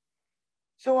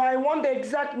 So I want the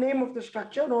exact name of the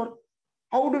structure, or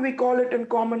how do we call it in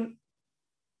common?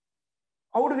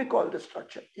 How do we call this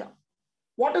structure? Yeah.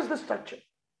 What is the structure?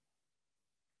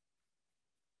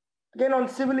 Again, on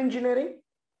civil engineering.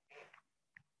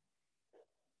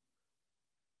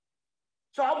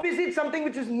 So obviously it's something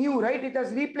which is new, right? It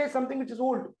has replaced something which is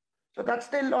old. So that's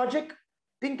the logic.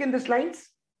 Think in these lines.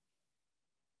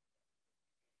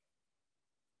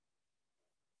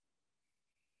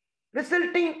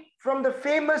 Resulting from the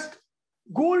famous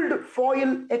gold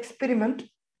foil experiment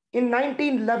in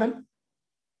 1911,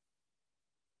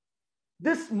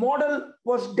 this model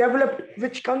was developed,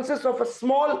 which consists of a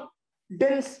small,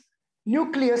 dense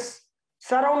nucleus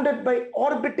surrounded by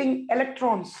orbiting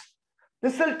electrons.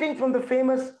 Resulting from the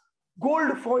famous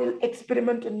gold foil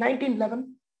experiment in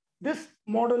 1911, this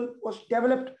model was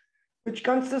developed, which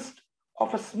consists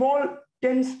of a small,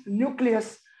 dense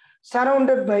nucleus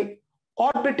surrounded by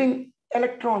orbiting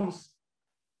electrons.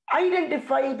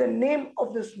 Identify the name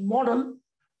of this model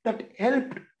that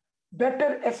helped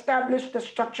better establish the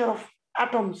structure of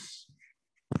atoms?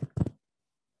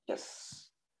 Yes,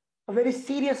 a very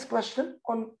serious question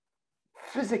on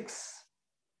physics.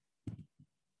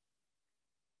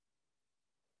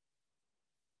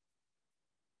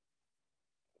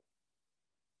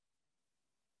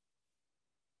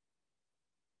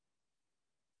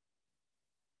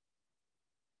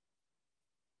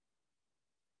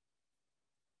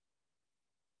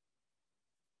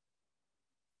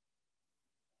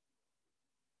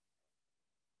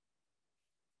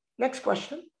 Next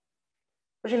question.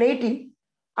 Question 18.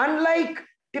 Unlike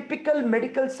typical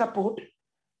medical support,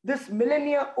 this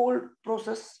millennia-old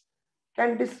process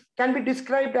can be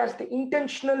described as the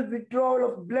intentional withdrawal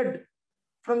of blood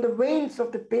from the veins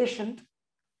of the patient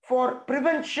for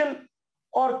prevention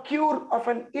or cure of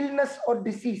an illness or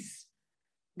disease.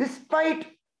 Despite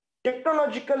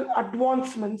technological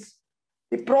advancements,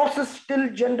 the process still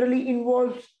generally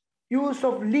involves use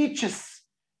of leeches.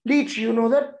 Leech, you know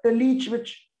that, the leech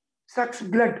which sucks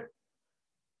blood,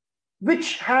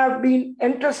 which have been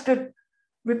entrusted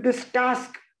with this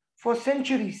task for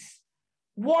centuries.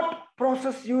 What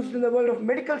process used in the world of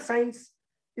medical science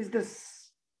is this?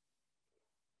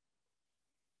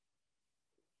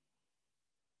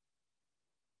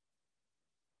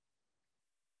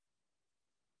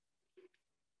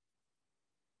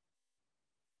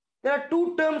 There are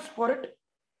two terms for it.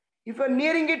 If you're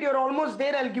nearing it, you're almost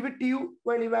there, I'll give it to you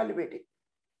while evaluating.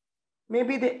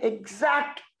 Maybe the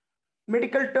exact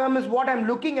medical term is what I'm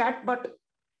looking at, but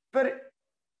for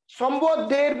somewhat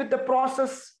there with the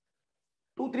process,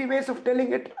 2-3 ways of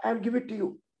telling it, I'll give it to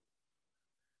you.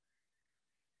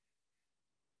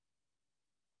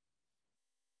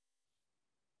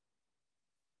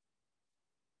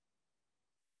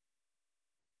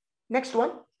 Next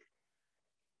one.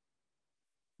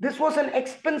 This was an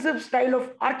expensive style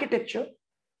of architecture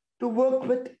to work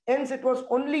with, hence it was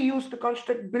only used to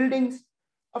construct buildings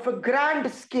of a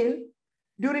grand scale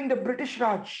during the British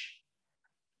Raj.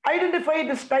 Identify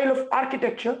the style of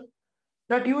architecture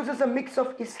that uses a mix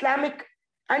of Islamic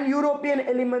and European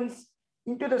elements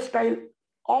into the style,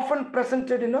 often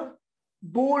presented in a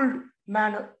bold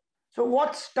manner. So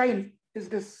what style is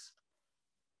this?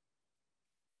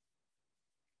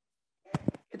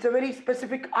 It's a very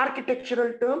specific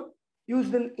architectural term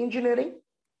used in engineering.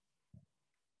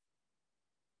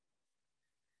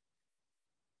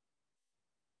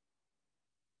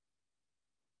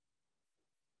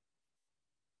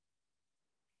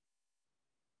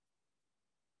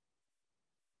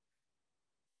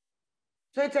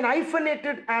 So it's an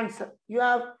hyphenated answer. You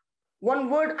have one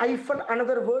word hyphen,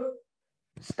 another word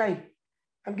style.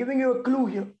 I'm giving you a clue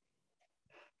here.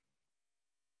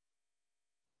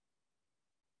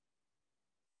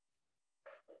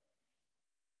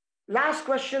 Last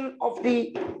question of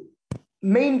the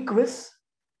main quiz.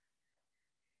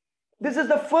 This is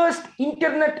the first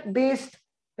internet-based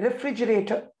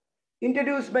refrigerator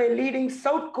introduced by a leading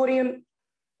South Korean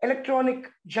electronic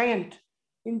giant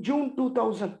in June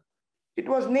 2000. It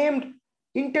was named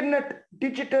Internet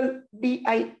Digital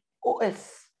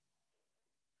DIOS.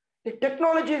 The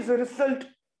technology is a result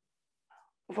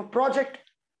of a project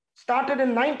started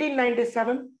in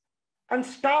 1997 and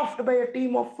staffed by a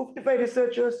team of 55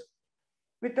 researchers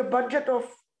with a budget of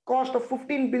cost of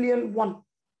 15 billion won.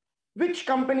 Which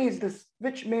company is this?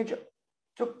 Which major?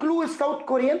 So clue is South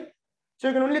Korean. So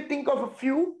you can only think of a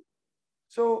few.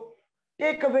 So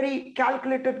take a very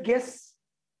calculated guess.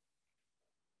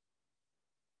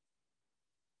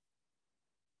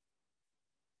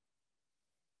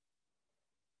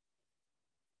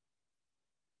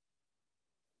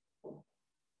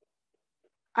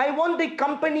 I want the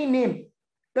company name.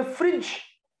 The fridge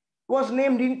was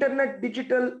named Internet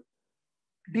Digital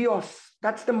DIOS.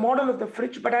 That's the model of the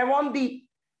fridge, but I want the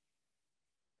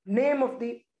name of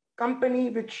the company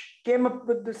which came up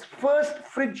with this first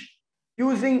fridge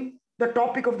using the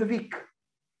topic of the week.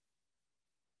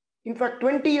 In fact,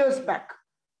 20 years back.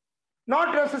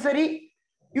 Not necessary.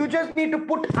 You just need to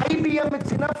put IBM,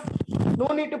 it's enough. No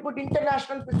need to put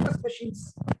International Business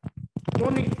Machines. No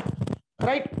need.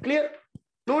 Right? Clear?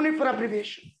 No need for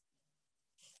abbreviation.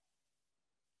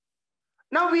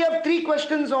 Now we have 3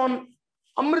 questions on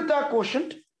Amrita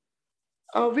quotient.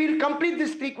 We'll complete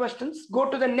these 3 questions. Go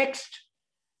to the next.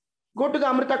 Go to the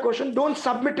Amrita quotient. Don't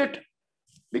submit it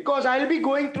because I'll be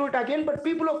going through it again. But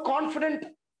people are confident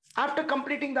after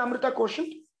completing the Amrita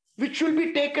quotient, which will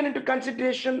be taken into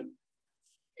consideration.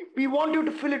 We want you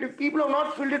to fill it. If people have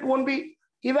not filled it, won't be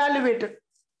evaluated.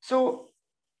 So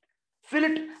fill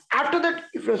it. After that,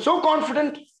 if you're so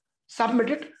confident, submit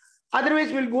it.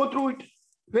 Otherwise, we'll go through it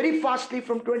very fastly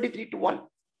from 23 to 1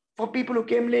 for people who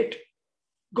came late.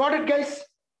 Got it, guys?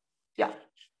 Yeah.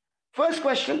 First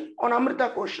question on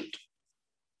Amrita quotient.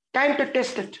 Time to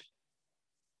test it.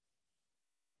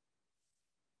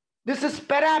 This is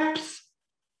perhaps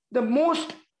the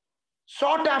most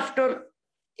sought after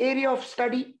area of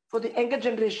study for the younger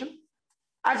generation,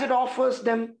 as it offers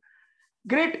them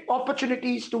great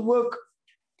opportunities to work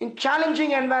in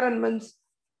challenging environments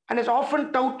and is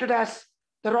often touted as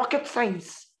the rocket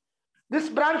science. This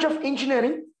branch of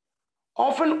engineering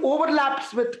often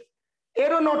overlaps with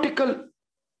aeronautical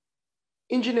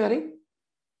engineering,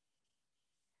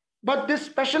 but this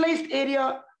specialized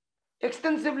area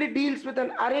extensively deals with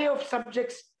an array of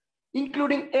subjects,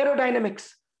 including aerodynamics,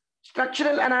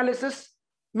 structural analysis,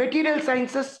 material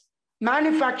sciences,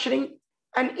 manufacturing,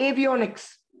 and avionics.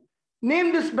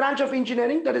 Name this branch of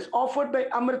engineering that is offered by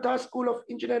Amrita School of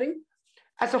Engineering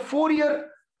as a 4-year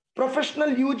professional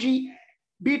UG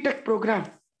BTech program.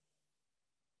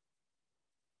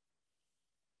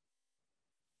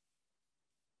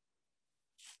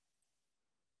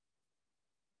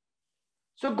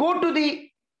 So go to the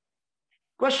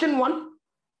question 1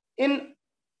 in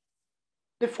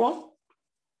the form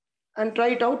and try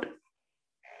it out.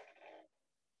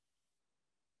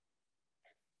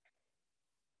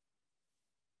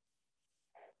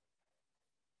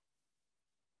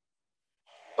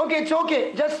 Okay, it's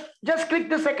okay. Just click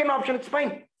the second option. It's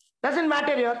fine. Doesn't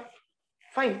matter here.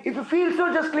 Fine. If you feel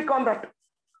so, just click on that.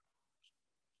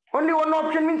 Only one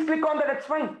option means click on that. It's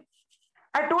fine.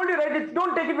 I told you, right?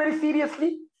 Don't take it very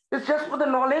seriously. It's just for the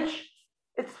knowledge.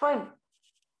 It's fine.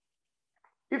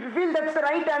 If you feel that's the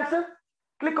right answer,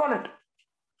 click on it.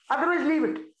 Otherwise, leave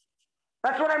it.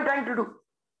 That's what I'm trying to do.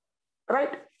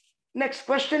 Right? Next,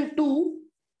 question 2.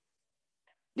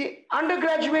 The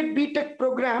undergraduate BTech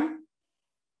program.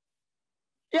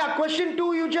 Yeah, question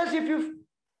 2, you just, if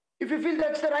you feel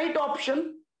that's the right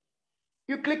option,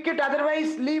 you click it,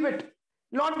 otherwise leave it.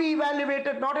 Not be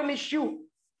evaluated, not an issue.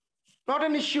 Not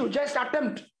an issue, just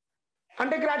attempt.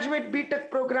 Undergraduate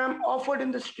BTech program offered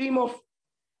in the stream of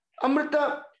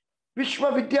Amrita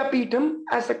Vishwa Vidyapeetham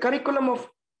as a curriculum of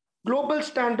global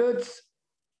standards,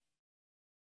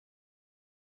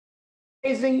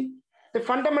 raising the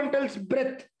fundamentals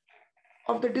breadth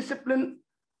of the discipline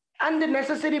and the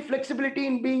necessary flexibility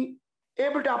in being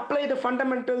able to apply the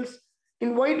fundamentals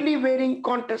in widely varying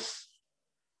contexts.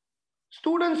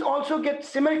 Students also get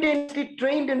simultaneously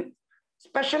trained in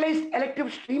specialized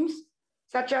elective streams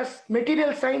such as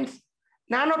material science,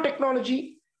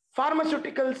 nanotechnology,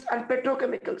 pharmaceuticals and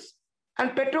petrochemicals,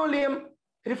 and petroleum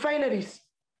refineries,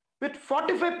 with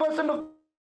 45% of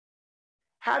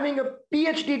having a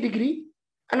PhD degree,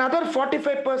 another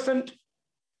 45%,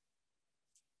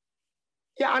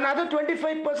 another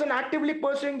 25% actively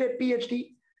pursuing their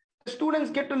PhD. The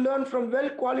students get to learn from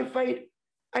well-qualified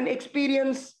and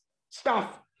experienced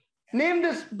staff. Name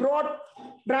this broad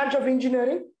branch of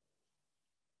engineering.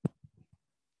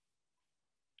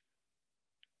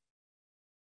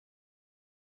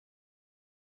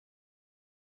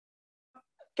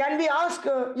 Can we ask,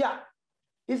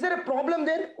 is there a problem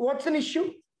there? What's an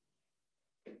issue?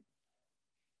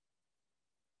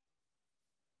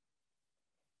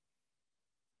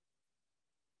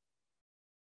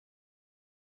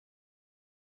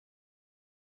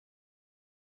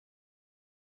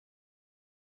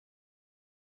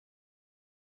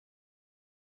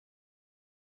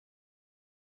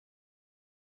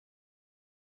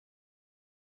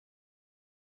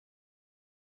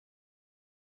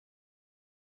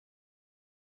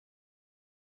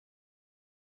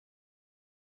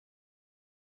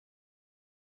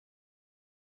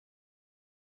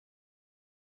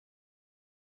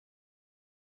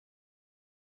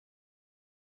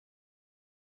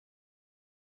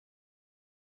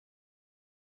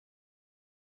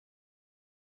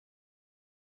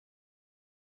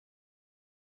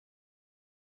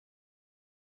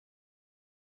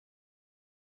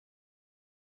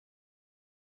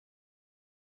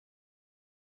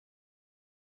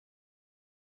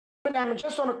 I'm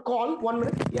just on a call. 1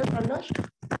 minute. Yes, Annash.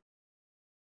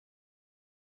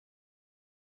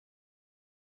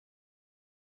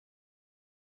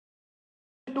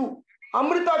 Two.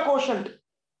 Amrita quotient.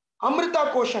 Amrita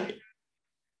quotient.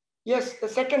 Yes, the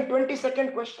second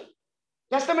 22nd question.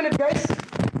 Just a minute, guys.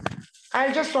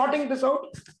 I'm just sorting this out.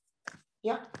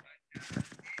 Yeah.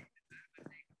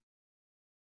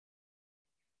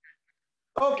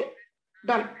 Okay.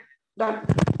 Done. Done.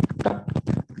 Done.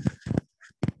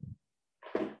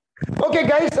 Okay,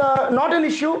 guys. Not an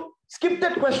issue. Skip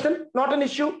that question. Not an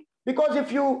issue, because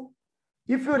if you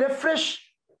refresh,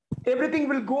 everything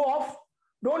will go off.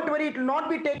 Don't worry. It will not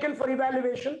be taken for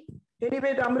evaluation.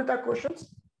 Anyway, the Amrita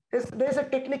questions. There's a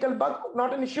technical bug,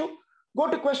 not an issue. Go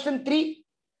to question 3.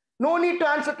 No need to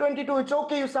answer 22. It's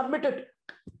okay, you submit it.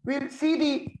 We'll see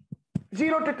the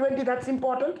 0 to 20, that's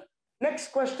important.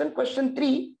 Next question, question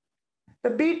 3. The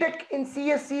BTech in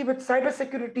CSC with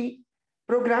cybersecurity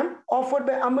program offered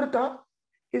by Amrita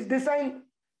is designed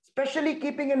specially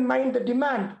keeping in mind the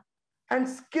demand and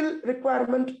skill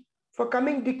requirement for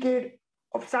coming decade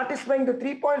of satisfying the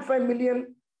 3.5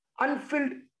 million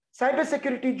unfilled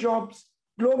cybersecurity jobs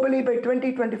globally by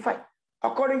 2025.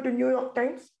 According to New York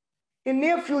Times, in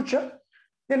near future,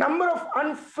 the number of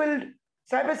unfilled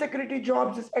cybersecurity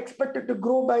jobs is expected to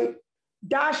grow by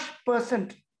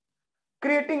 -%,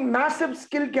 creating massive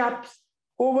skill gaps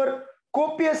over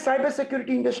copious cybersecurity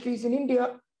industries in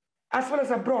India as well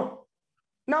as abroad.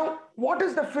 Now, what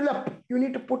is the fill up? You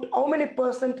need to put how many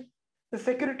percent the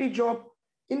security job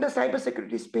in the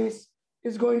cybersecurity space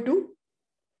is going to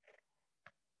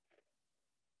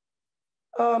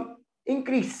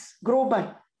increase, grow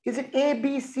by. Is it A,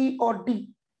 B, C, or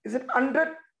D? Is it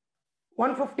 100,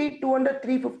 150, 200,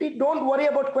 350? Don't worry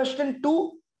about question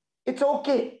 2. It's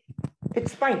okay.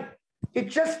 It's fine.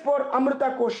 It's just for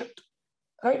Amrita quotient,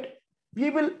 right? We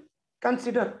will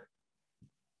consider.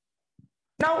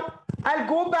 Now, I'll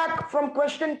go back from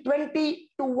question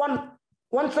 20 to 1.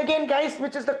 Once again, guys,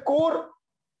 which is the core.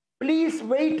 Please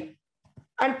wait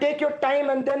and take your time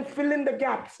and then fill in the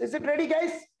gaps. Is it ready,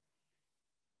 guys?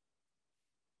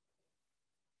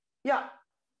 Yeah.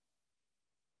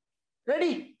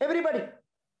 Ready, everybody?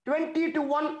 20 to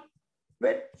 1.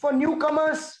 Wait, for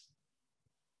newcomers.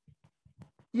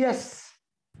 Yes.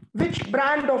 Which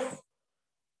brand of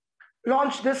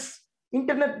launched this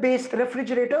internet-based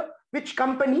refrigerator? Which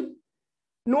company?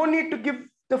 No need to give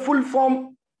the full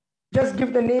form. Just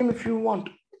give the name if you want.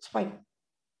 It's fine.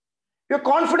 If you're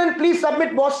confident, please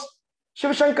submit, boss.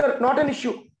 Shiv Shankar, not an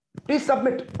issue. Please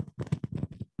submit.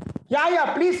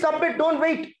 Yeah, please submit. Don't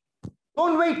wait.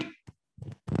 Don't wait.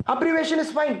 Abbreviation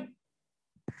is fine.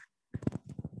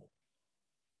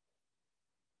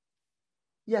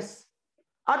 Yes.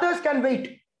 Others can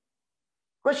wait.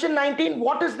 Question 19.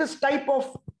 What is this type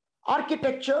of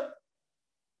architecture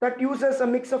that uses a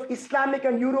mix of Islamic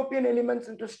and European elements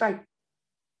into style?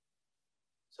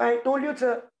 So I told you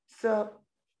it's a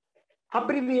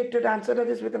abbreviated answer, that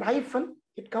is with an hyphen.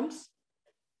 It comes.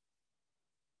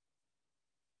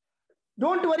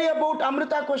 Don't worry about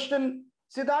Amrita question.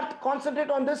 Siddharth, concentrate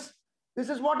on this. This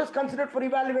is what is considered for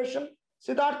evaluation.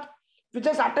 Siddharth, if you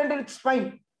just attended, it's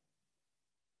fine.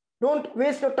 Don't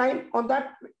waste your time on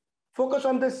that. Focus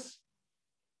on this.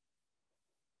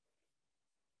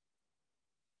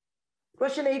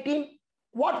 Question 18.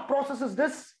 What process is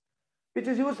this which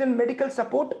is used in medical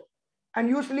support? And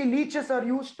usually leeches are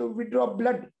used to withdraw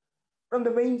blood from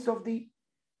the veins of the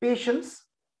patients.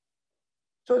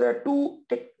 So there are two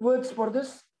words for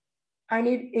this. I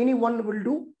need any one will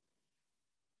do.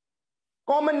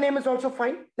 Common name is also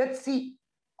fine. Let's see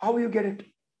how you get it.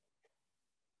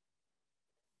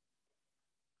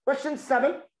 Question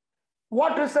 7.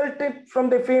 What resulted from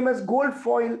the famous gold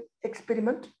foil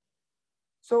experiment?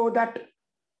 So that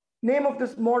name of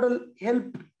this model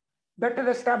helped better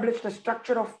establish the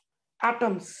structure of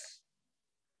atoms.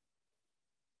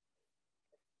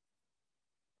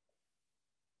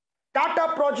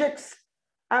 Tata Projects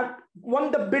have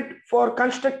won the bid for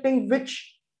constructing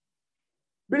which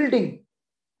building?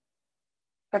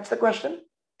 That's the question.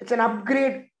 It's an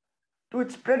upgrade to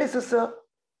its predecessor,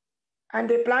 and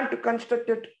they plan to construct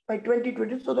it by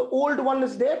 2020. So the old one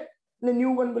is there, and the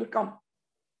new one will come.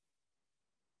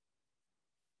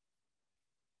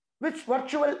 Which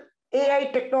virtual AI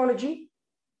technology?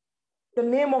 The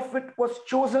name of it was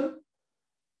chosen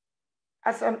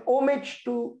as an homage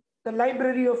to the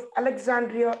Library of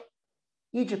Alexandria,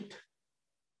 Egypt.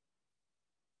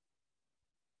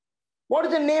 What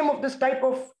is the name of this type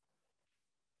of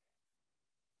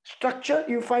structure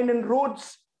you find in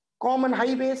roads, common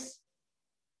highways?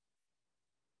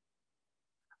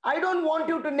 I don't want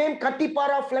you to name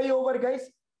Katipara flyover, guys.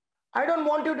 I don't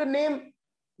want you to name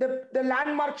the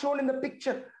landmark shown in the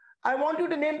picture. I want you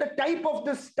to name the type of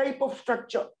this type of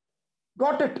structure.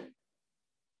 Got it?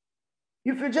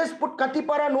 If you just put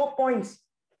Katipara, no points.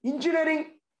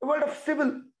 Engineering, the world of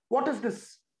civil, what is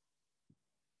this?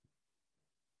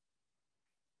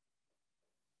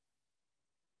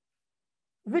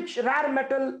 Which rare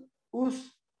metal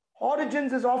whose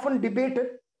origins is often debated?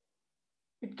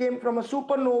 It came from a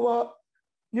supernova,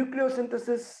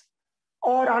 nucleosynthesis,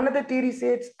 or another theory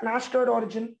says an asteroid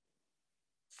origin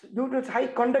due to its high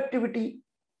conductivity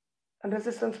and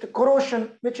resistance to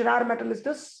corrosion. Which rare metal is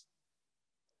this?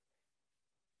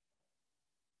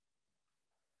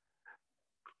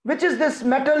 Which is this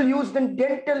metal used in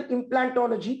dental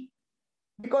implantology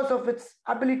because of its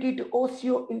ability to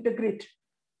osseointegrate.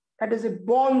 That is, it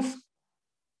bonds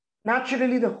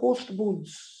naturally the host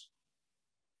bones.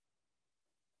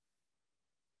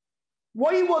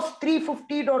 Why was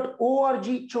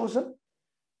 350.org chosen?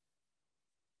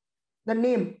 The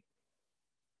name.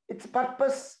 Its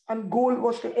purpose and goal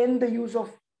was to end the use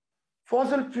of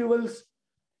fossil fuels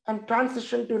and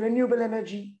transition to renewable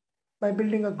energy by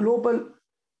building a global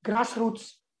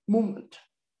grassroots movement.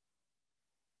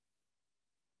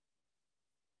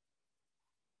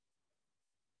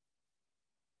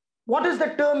 What is the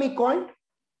term he coined?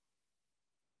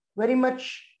 Very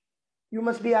much you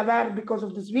must be aware because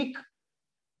of this week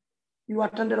you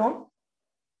attended on.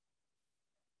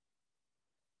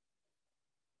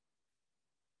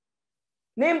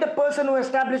 Name the person who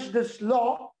established this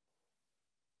law.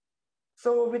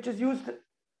 So, which is used, the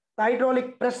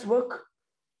hydraulic press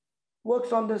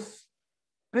works on this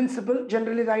principle,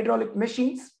 generally the hydraulic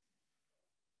machines.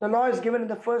 The law is given in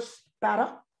the first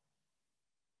para.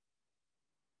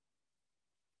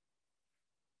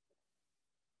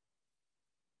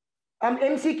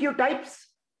 MCQ types.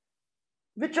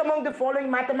 Which among the following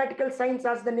mathematical signs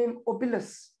has the name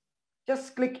obelus?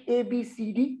 Just click A, B,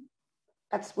 C, D.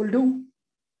 That will do.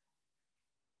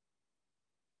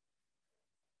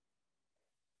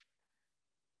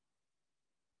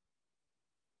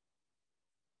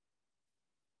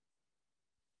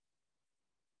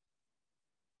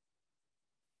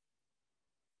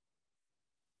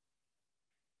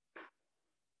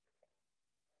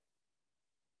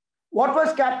 What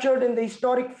was captured in the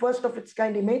historic first of its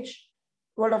kind image,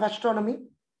 world of astronomy?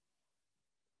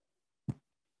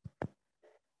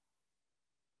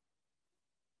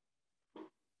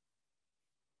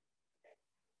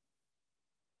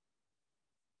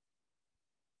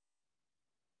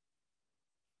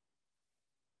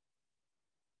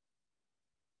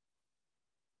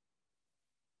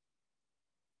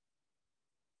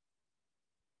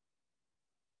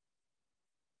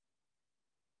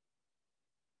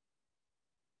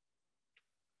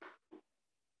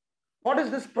 What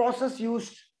is this process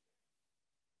used?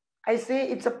 I say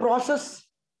it's a process.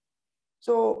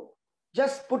 So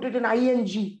just put it in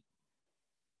ing.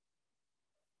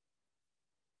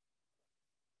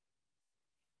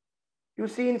 You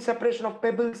see in separation of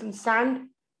pebbles and sand.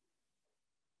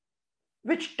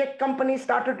 Which tech company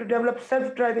started to develop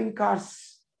self-driving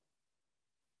cars?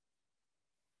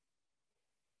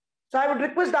 So I would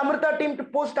request the Amrita team to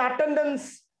post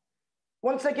attendance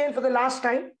once again for the last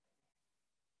time,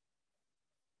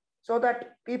 so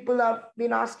that people have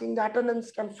been asking, the attendance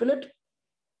can fill it.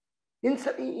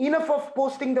 Enough of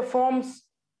posting the forms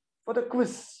for the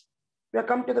quiz. We have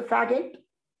come to the fag end.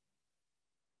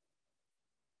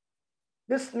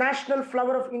 This national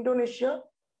flower of Indonesia,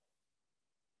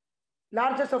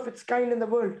 largest of its kind in the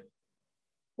world.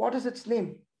 What is its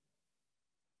name?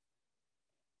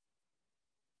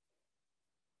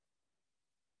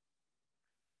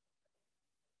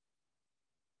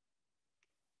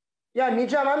 Yeah,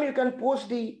 Nija ma'am, you can post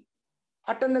the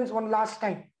attendance one last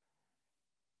time.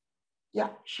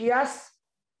 Yeah, she has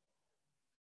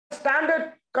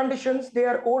standard conditions. They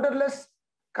are odorless,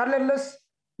 colorless,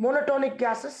 monotonic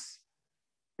gases.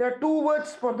 There are two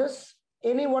words for this.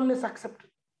 Any one is accepted.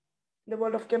 In the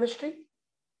world of chemistry,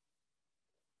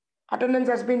 attendance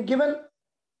has been given.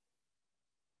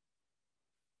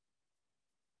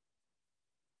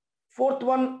 Fourth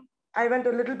one, I went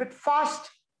a little bit fast.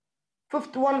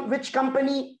 Fifth one, which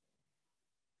company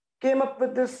came up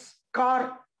with this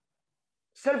car,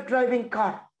 self-driving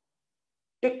car?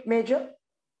 Tick major.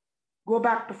 Go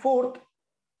back to fourth.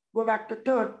 Go back to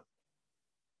third.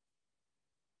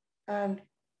 And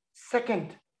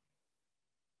second.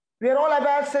 We are all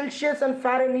aware Celsius and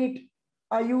Fahrenheit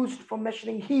are used for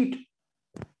measuring heat.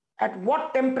 At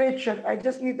what temperature? I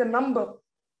just need the number.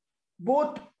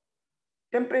 Both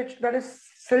temperature, that is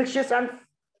Celsius and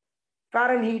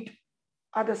Fahrenheit,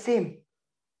 are the same.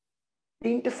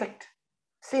 They intersect.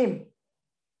 Same.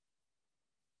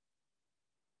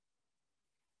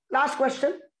 Last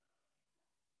question.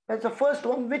 That's the first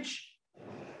one, which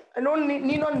I don't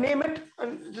need not name it,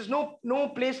 and there's no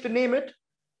place to name it.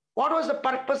 What was the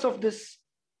purpose of this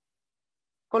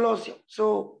Colosseum?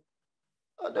 So,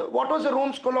 what was the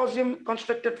Rome's Colosseum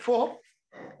constructed for?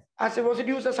 Was it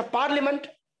used as a parliament,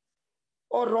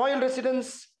 or royal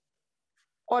residence,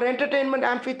 or entertainment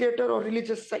amphitheater, or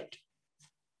religious site?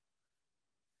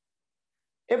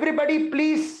 Everybody,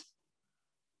 please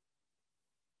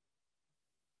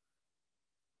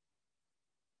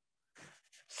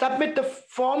submit the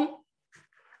form.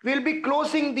 We'll be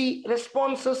closing the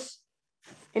responses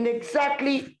in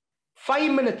exactly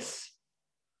 5 minutes.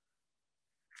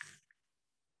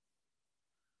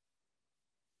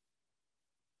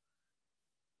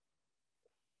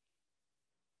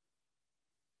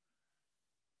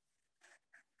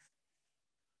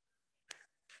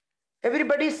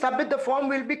 Everybody submit the form.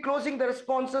 We'll be closing the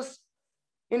responses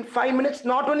in 5 minutes.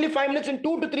 Not only 5 minutes, in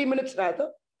 2 to 3 minutes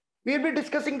rather. We'll be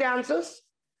discussing the answers.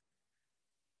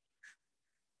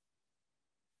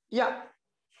 Yeah.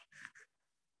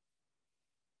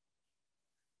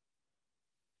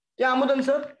 Yeah, Amudan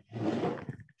sir.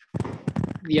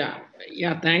 Yeah.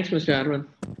 Thanks, Mr. Arvind.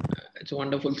 It's a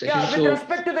wonderful session. Yeah, with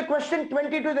respect to the question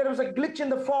 22, there was a glitch in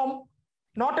the form.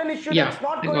 Not an issue. That's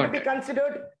not going to be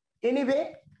considered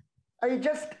anyway. I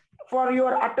just for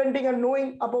your attending and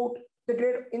knowing about the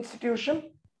great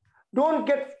institution. Don't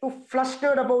get too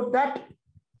flustered about that.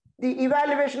 The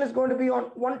evaluation is going to be on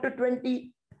 1 to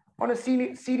 20 on a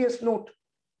serious note.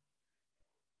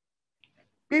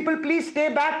 People, please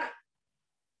stay back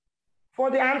for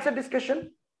the answer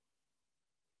discussion.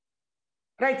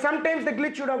 Right, sometimes the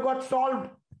glitch should have got solved.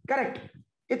 Correct.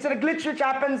 It's a glitch which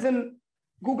happens in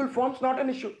Google Forms, not an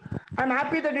issue. I'm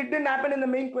happy that it didn't happen in the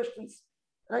main questions.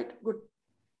 Right, good.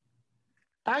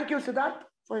 Thank you, Siddharth,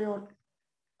 for your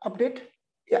update.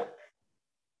 Yeah.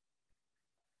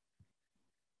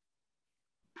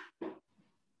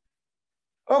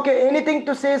 Okay, anything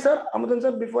to say, sir? Amudan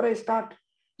sir, before I start?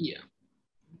 Yeah.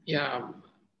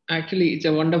 Actually, it's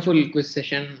a wonderful quiz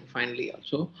session finally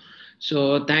also.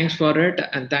 So thanks for it,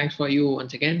 and thanks for you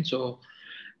once again. So,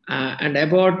 and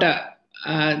about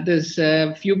this,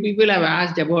 few people have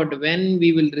asked about when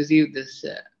we will receive this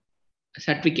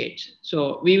certificates.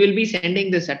 So we will be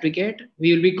sending the certificate.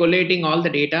 We will be collating all the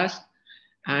data,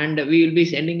 and we will be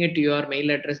sending it to your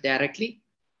mail address directly.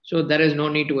 So there is no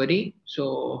need to worry.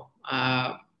 So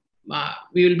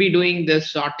we will be doing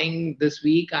this sorting this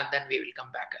week, and then we will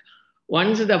come back.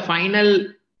 Once the final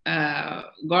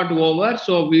got over,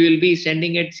 so we will be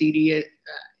sending it series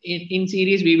in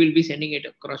series. We will be sending it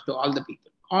across to all the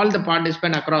people, all the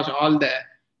participants across all the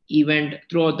event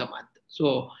throughout the month.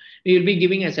 So we will be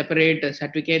giving a separate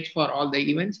certificates for all the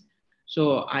events.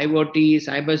 So IoT,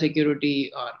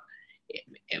 cybersecurity,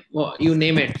 or you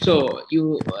name it. So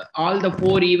you all the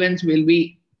 4 events will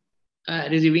be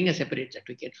receiving a separate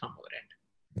certificate from our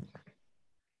end.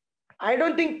 I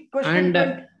don't think question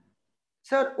 20.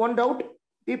 Sir, one doubt.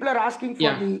 People are asking for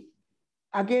the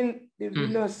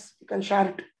winners. You can share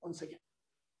it once again.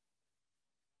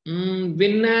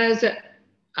 Winners,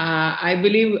 I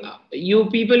believe you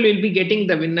people will be getting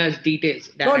the winners details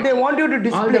directly. No, they want you to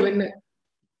display. All the winners.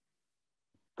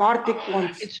 Karthik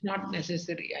wants. It's not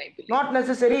necessary, I believe. Not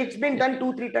necessary. It's been done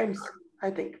 2-3 times,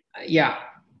 I think. Yeah,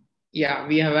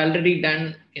 we have already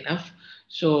done enough.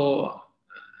 So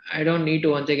I don't need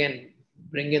to once again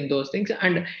bring in those things.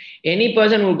 And any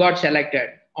person who got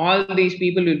selected, all these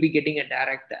people will be getting a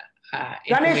direct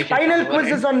Ganesh, final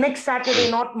quiz is on next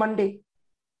Saturday, not Monday.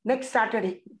 Next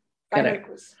Saturday, final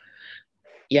quiz.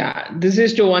 Yeah, this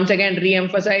is to once again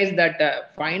re-emphasize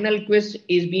that final quiz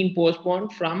is being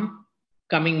postponed from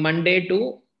coming Monday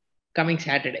to coming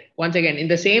Saturday. Once again, in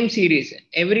the same series,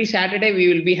 every Saturday we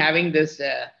will be having this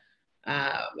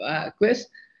quiz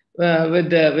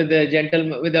with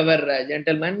our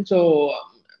gentleman. So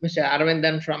Mr.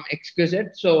 Arvindan from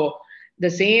Exquisite. So the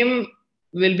same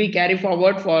will be carried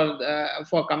forward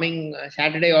for coming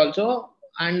Saturday also,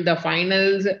 and the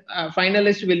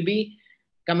finalists will be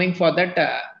coming for that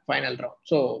final round.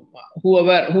 So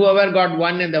whoever got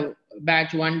one in the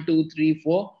batch 1, 2, 3,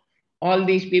 4, all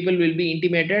these people will be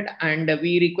intimated, and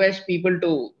we request people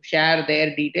to share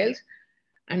their details,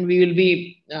 and we will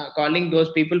be calling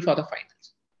those people for the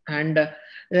finals. And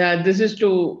this is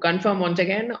to confirm once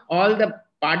again, all the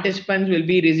participants will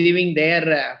be receiving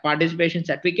their participation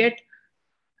certificate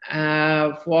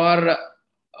for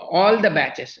all the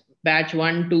batches. Batch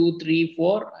 1, 2, 3,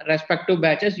 4, respective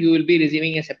batches, you will be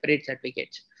receiving a separate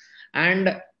certificate.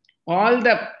 And all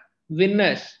the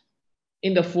winners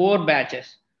in the 4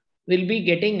 batches will be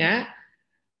getting a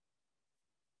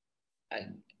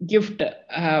gift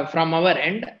from our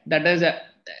end. That is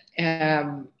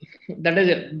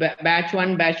batch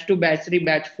 1, batch 2, batch 3,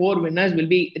 batch 4 winners will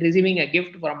be receiving a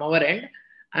gift from our end.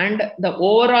 And the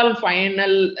overall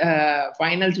finals,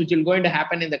 which will going to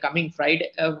happen in the coming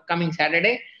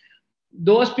Saturday,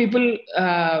 those people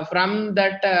from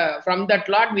that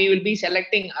lot, we will be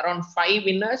selecting around 5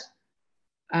 winners.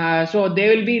 So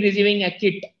they will be receiving a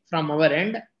kit from our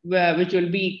end, which will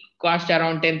be cost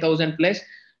around 10,000 plus.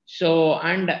 So,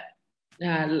 and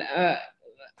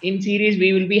in series,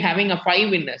 we will be having 5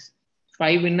 winners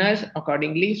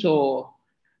accordingly. So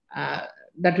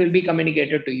that will be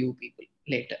communicated to you people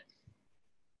later.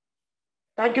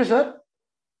 Thank you, sir.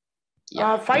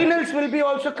 Yeah, finals will be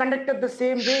also conducted the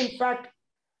same way. In fact,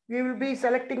 we will be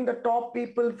selecting the top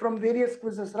people from various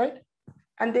quizzes, right?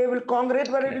 And they will congregate,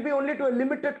 but it will be only to a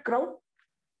limited crowd,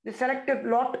 the selected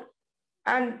lot,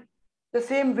 and the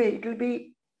same way it will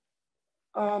be,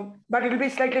 but it will be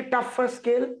slightly tougher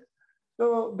scale.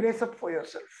 So brace up for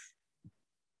yourself.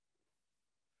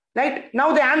 Right,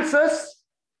 now the answers.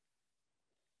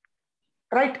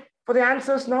 Right, for the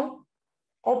answers now.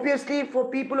 Obviously, for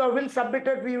people who haven't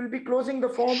submitted, we will be closing the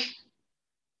form.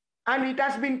 And it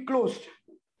has been closed.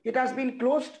 It has been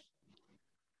closed.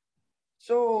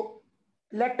 So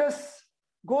let us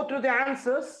go through the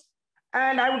answers.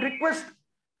 And I would request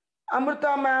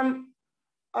Amrita ma'am,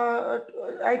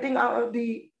 I think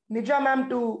the Nija ma'am,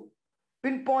 to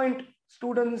pinpoint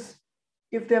students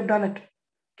if they have done it.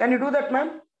 Can you do that,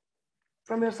 ma'am?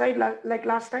 From your side, like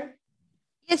last time?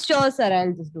 Yes, sure, sir.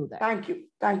 I'll just do that. Thank you.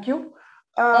 Thank you.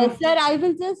 Sir, I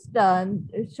will just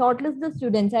shortlist the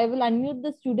students. I will unmute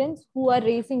the students who are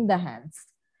raising the hands.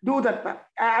 Do that, ma'am.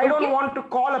 I don't want to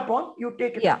call upon. You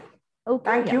take it. Yeah. Okay.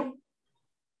 Thank you.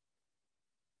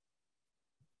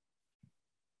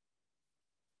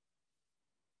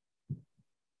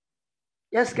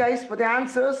 Yes, guys, for the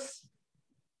answers.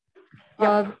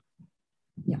 Yeah.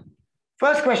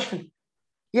 First question.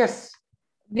 Yes.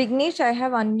 Vignesh, I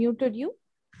have unmuted you.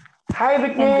 Hi,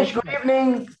 Vignesh. Good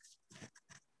evening.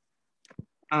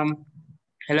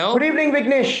 Hello. Good evening,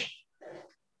 Vignesh.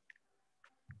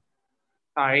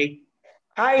 Sorry.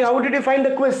 Hi, how did you find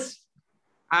the quiz?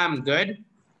 I'm good.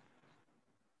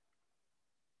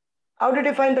 How did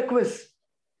you find the quiz?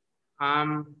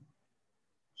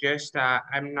 Just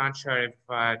I'm not sure if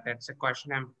that's a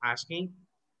question I'm asking.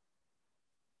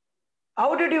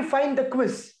 How did you find the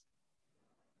quiz?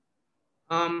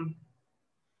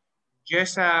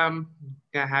 Just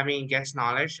having guest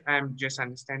knowledge. I'm just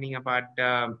understanding about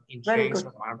insurance. Very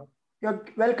good. You're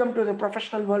welcome to the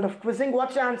professional world of quizzing.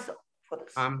 What's your answer for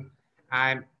this?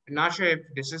 I'm not sure if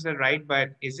this is the right,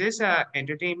 but is this a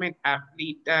entertainment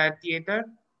athlete theater?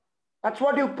 That's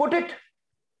what you put it?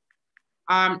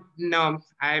 No,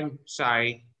 I'm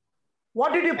sorry.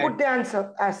 What did you put the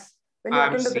answer as when you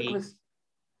attended the quiz?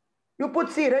 You put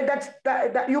C, right?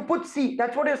 That you put C.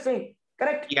 That's what you're saying,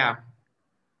 correct? Yeah.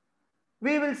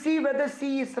 We will see whether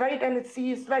C is right, and if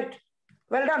C is right.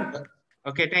 Well done.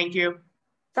 Okay, thank you.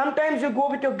 Sometimes you go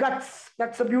with your guts.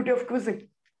 That's the beauty of quizzing,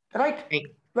 right?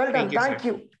 Well done. Thank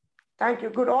you. Thank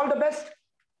you. Good. All the best.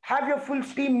 Have your full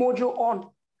steam mojo on.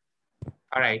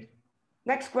 All right.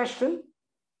 Next question.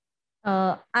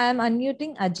 I am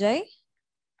unmuting Ajay.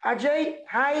 Ajay,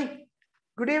 hi.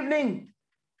 Good evening.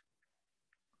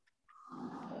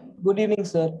 Good evening,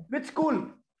 sir. Which school?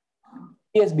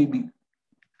 Yes, BB.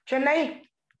 Chennai?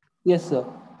 Yes, sir.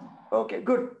 Okay,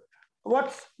 good.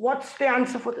 What's the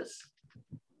answer for this?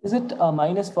 Is it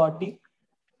 -40?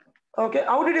 Okay.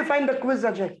 How did you find the quiz,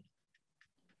 Ajay?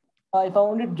 I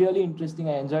found it really interesting.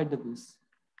 I enjoyed the quiz.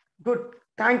 Good.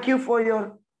 Thank you for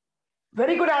your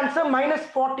very good answer.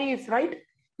 -40 is right.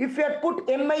 If you had put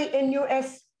MINUS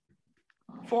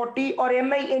 40 or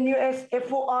MINUS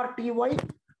FORTY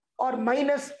or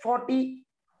 -40,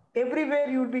 everywhere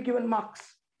you will be given marks.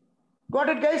 Got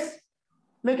it, guys?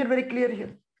 Make it very clear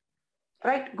here.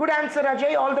 Right? Good answer,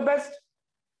 Ajay. All the best.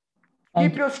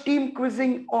 Keep your steam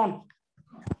quizzing on.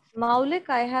 Maulik,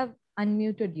 I have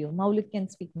unmuted you. Maulik can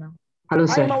speak now. Hello,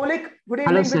 sir. Hi, Maulik. Good evening.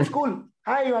 Hello, Which sir. school?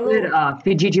 Hi, hello. Sir,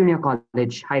 Fiji Junior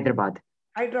College, Hyderabad.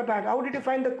 Hyderabad. How did you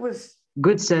find the quiz?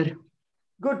 Good, sir.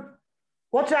 Good.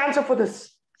 What's the answer for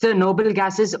this? Sir, noble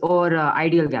gases or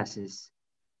ideal gases?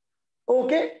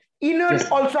 Okay.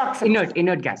 Inert also accepted.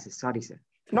 Inert gases. Sorry, sir.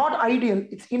 Not ideal.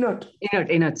 It's inert.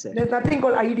 Inert, sir. There's nothing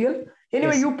called ideal.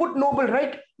 Anyway, Yes. you put noble,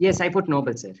 right? Yes, I put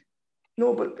noble, sir.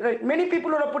 Noble, right? Many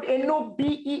people would have put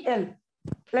NOBEL,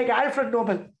 like Alfred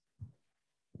Nobel.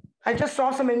 I just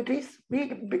saw some entries.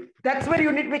 That's where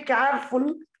you need to be careful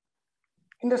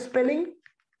in the spelling,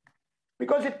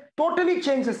 because it totally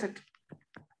changes it.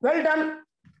 Well done.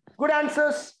 Good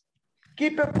answers.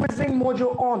 Keep your quizzing mojo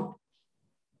on.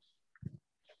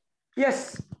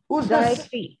 Yes. Who's this?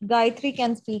 Gayatri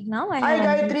can speak now. Hi,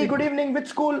 Gayatri. Good evening. Which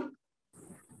school?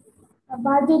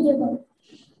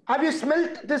 Have you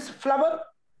smelt this flower,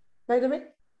 by the way?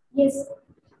 Yes.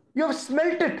 You have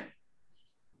smelt it?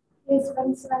 Yes,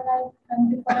 once when I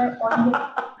come to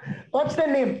What's the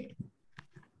name?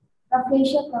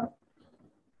 Rafflesia.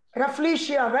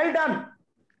 Rafflesia. Well done.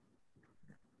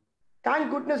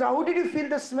 Thank goodness. How did you feel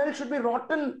the smell? Should be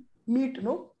rotten meat,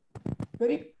 no?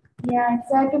 Very. Yeah, it's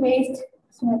like a waste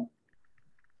smell.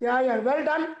 Yeah. Well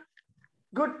done.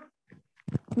 Good.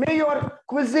 May your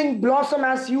quizzing blossom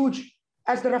as huge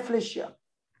as the Rafflesia.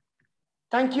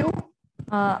 Thank you.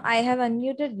 I have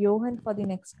unmuted Johan for the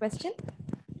next question.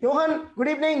 Johan, good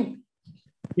evening.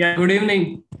 Yeah, good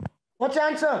evening. What's the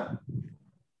answer?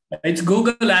 It's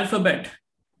Google Alphabet.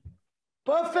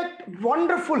 Perfect,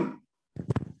 wonderful.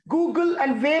 Google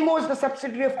and Waymo is the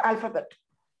subsidiary of Alphabet.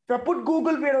 If I put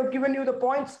Google, we have given you the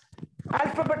points.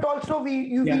 Alphabet also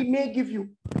we may give you.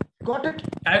 Got it?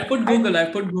 I put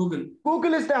Google.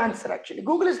 Google is the answer actually.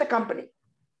 Google is the company.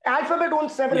 Alphabet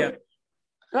owns several. Yeah.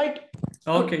 Right?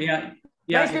 Okay, Good. yeah.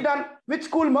 Nicely done. Which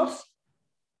school, Moss?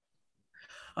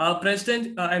 Base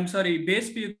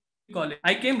PU College.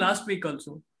 I came last week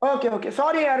also. Okay.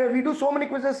 Sorry, we do so many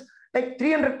quizzes, like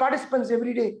 300 participants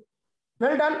every day.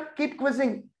 Well done. Keep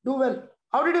quizzing. Do well.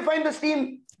 How did you find the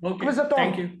Steam quizathon?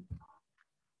 Thank you.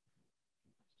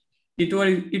 It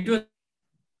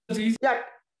was easy. Yeah,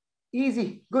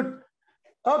 easy. Good.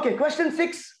 Okay, question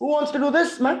 6. Who wants to do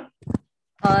this, man?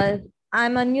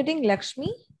 I'm unmuting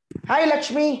Lakshmi. Hi,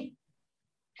 Lakshmi.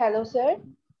 Hello, sir.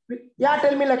 Yeah,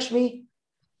 tell me, Lakshmi.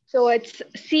 So it's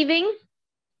sieving.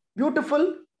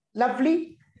 Beautiful,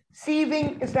 lovely.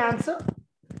 Sieving is the answer.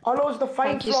 Allows the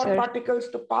fine flawed particles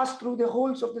to pass through the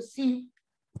holes of the sieve,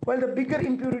 while the bigger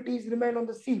impurities remain on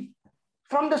the sieve.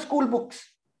 From the school books,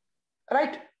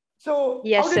 right? So,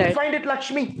 yes, how did you find it,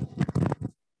 Lakshmi?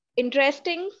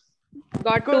 Interesting.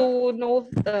 Got to know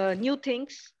new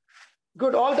things.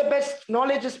 Good. All the best.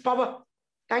 Knowledge is power.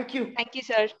 Thank you. Thank you,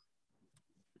 sir.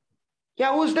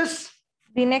 Yeah, who's this?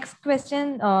 The next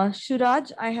question,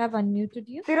 Shuraj, I have unmuted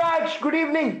you. Siraj, good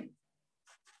evening.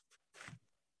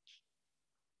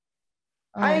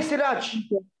 Hi, Siraj.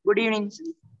 Good evening.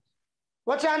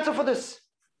 What's the answer for this?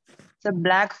 It's a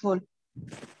black hole.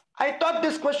 I thought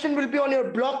this question will be on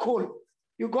your block hole.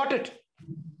 You got it.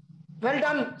 Well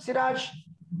done, Siraj.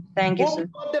 Thank you, Hope sir. you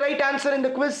got the right answer in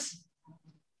the quiz.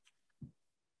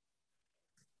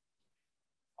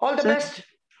 All the best.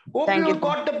 Hope you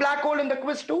got the black hole in the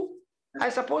quiz too, I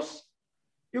suppose.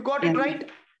 You got it right?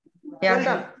 Yeah, well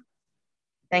done.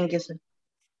 Thank you, sir.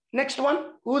 Next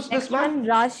one. Who's this man?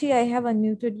 Rashi, I have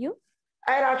unmuted you.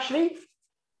 Hi, Rashi.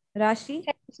 Rashi.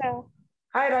 Sir.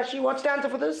 Hi, Rashi. What's the answer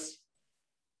for this?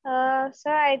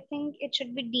 Sir, I think it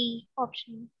should be D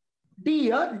option. D,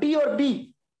 yeah? D or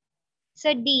B?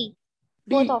 Sir, D.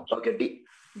 Both options. Okay, D.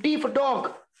 D for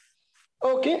dog.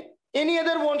 Okay. Any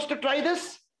other wants to try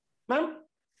this, ma'am?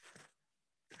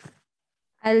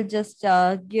 I'll just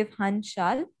give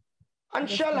Hanshal.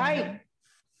 Hanshal, hi.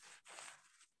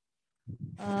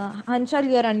 Hanshal,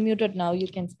 you are unmuted now. You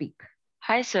can speak.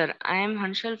 Hi, sir. I am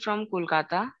Hanshal from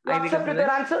Kolkata. You accept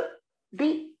your answer?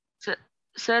 D?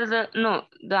 Sir,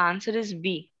 the answer is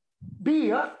B. B,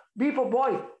 yeah? B for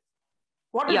boy.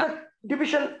 What is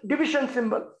the division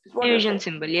symbol? Division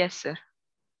symbol, yes, sir.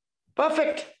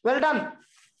 Perfect. Well done.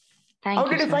 Thank you. How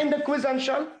did you find the quiz,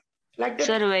 Anshal? Like that?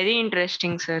 Sir, very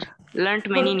interesting, sir. Learned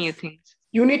many new things.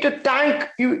 You need to thank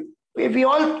you. We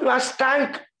all must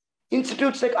thank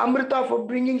institutes like Amrita for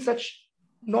bringing such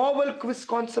novel quiz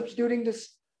concepts during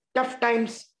this tough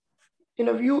times in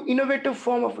a innovative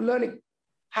form of learning.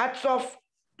 Hats off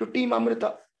to Team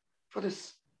Amrita for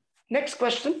this. Next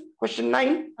question, question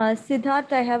 9.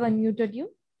 Siddharth, I have unmuted you.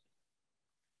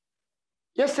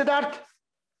 Yes, Siddharth.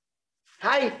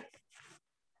 Hi.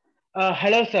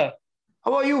 Hello, sir.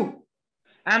 How are you?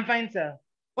 I'm fine, sir.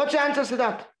 What's your answer,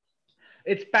 Siddharth?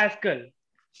 It's Pascal.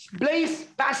 Blaise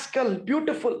Pascal.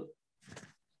 Beautiful.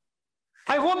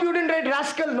 I hope you didn't write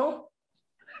rascal, no?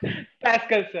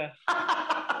 Pascal, sir.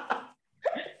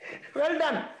 Well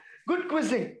done. Good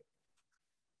quizzing.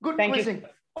 Good quizzing.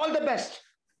 All the best.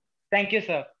 Thank you,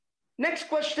 sir. Next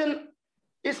question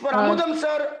is for Amudam,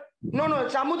 sir. No,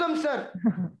 it's Amudam, sir.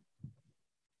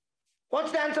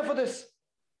 What's the answer for this?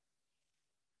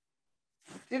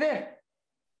 See there?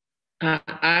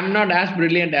 I'm not as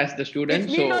brilliant as the student.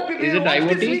 So is it IoT?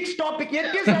 What's this week's topic?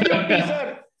 Yes, IoT,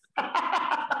 sir.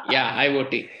 Yeah,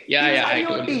 IoT. Yeah, I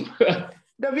told you.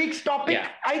 The week's topic. Yeah.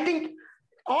 I think,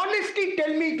 honestly,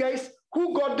 tell me, guys,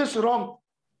 who got this wrong?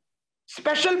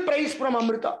 Special prize from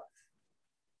Amrita.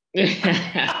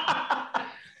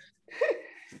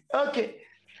 Okay.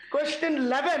 Question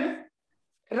 11.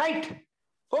 Right.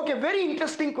 Okay, very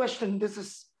interesting question. This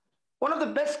is one of the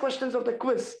best questions of the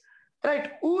quiz.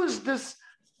 Right. Who is this?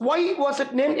 Why was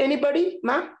it named? Anybody?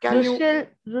 Ma'am?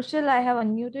 Rushil, I have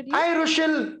unmuted you. Hi,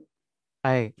 Rushil.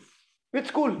 Hi. Which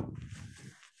school?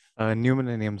 New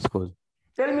Millennium School.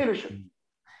 Tell me, Rushil.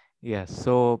 Yes.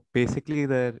 So basically,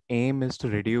 the aim is to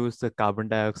reduce the carbon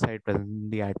dioxide present in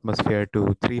the atmosphere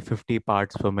to 350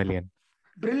 parts per million.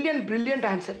 Brilliant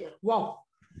answer here. Wow.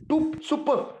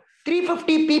 Super.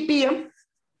 350 ppm.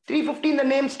 350 in the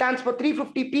name stands for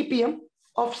 350 ppm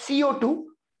of CO2.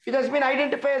 It has been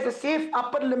identified as a safe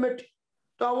upper limit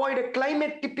to avoid a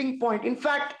climate tipping point. In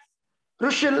fact,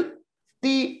 Rushil,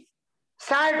 the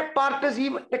sad part is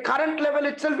even the current level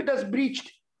itself, it has breached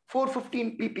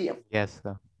 415 ppm. Yes,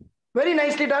 sir. Very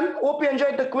nicely done. Hope you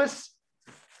enjoyed the quiz.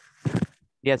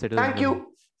 Yes, it is. Thank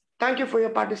you. Thank you for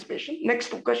your participation. Next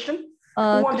question. Who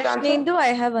wants to answer? Krishnendu, I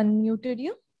have unmuted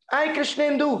you. Hi,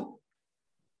 Krishnendu.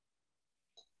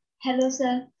 Hello,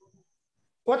 sir.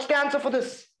 What's the answer for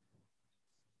this?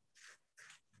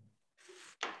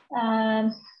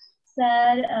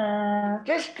 Sir,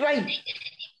 just try.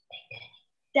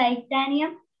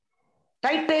 Titanium.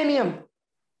 Titanium.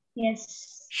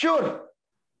 Yes. Sure.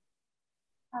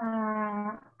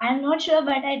 I'm not sure,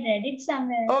 but I read it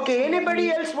somewhere. Okay. Anybody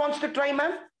else wants to try,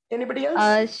 ma'am? Anybody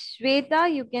else?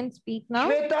 Shweta, you can speak now.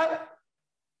 Shweta.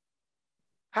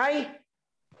 Hi.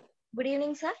 Good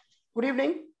evening, sir. Good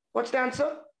evening. What's the answer?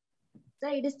 Sir,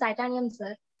 it is titanium,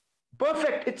 sir.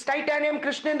 Perfect. It's titanium.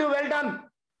 Krishnendu, well done.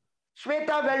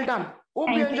 Shweta, well done. Hope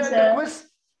you Thank you, enjoyed sir. the quiz.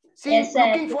 See, Yes, sir.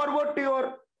 looking forward to your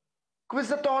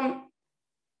quizathon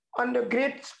and a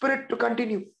great spirit to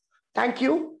continue. Thank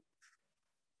you.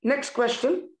 Next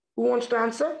question. Who wants to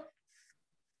answer?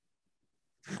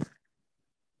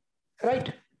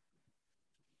 Right.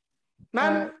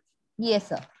 Ma'am. Yes,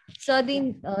 sir. So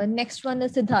the next one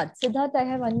is Siddharth. Siddharth, I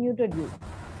have unmuted you.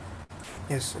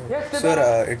 Yes, sir. Yes,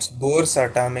 Sir, it's Bohr's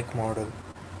atomic model.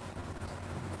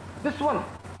 This one.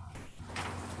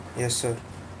 Yes, sir.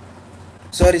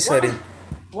 Sorry.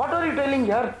 What are you telling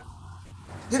here?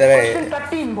 This Sir, question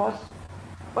 13, boss.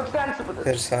 What's the answer for this?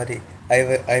 Sir, sorry.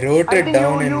 I wrote it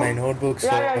down in my notebook, so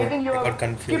I think you I got have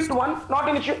confused. skipped one. Not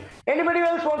an issue. Anybody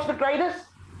else wants to try this?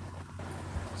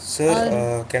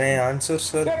 Sir, can I answer,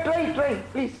 sir? Yeah, try,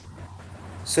 please.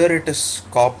 Sir, it is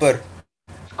copper.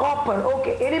 Copper.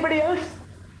 Okay. Anybody else?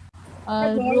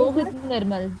 Rohit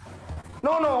Nirmal.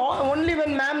 No. Only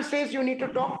when ma'am says you need to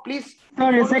talk, please.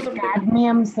 Sir, is it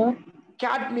cadmium, sir?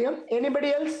 Cadmium.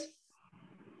 Anybody else?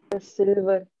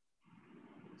 Silver.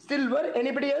 Silver.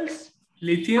 Anybody else?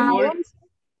 Lithium. Iron.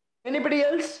 Anybody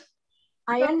else?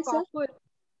 Iron, sir.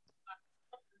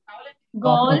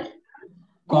 Gold.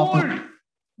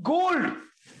 Gold.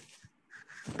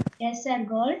 Yes, sir.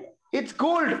 Gold. It's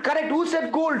gold. Correct. Who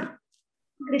said gold?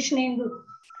 Krishnendu.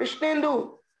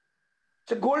 Krishnendu.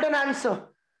 It's a golden answer.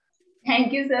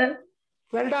 Thank you, sir.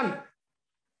 Well done.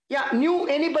 Yeah, new.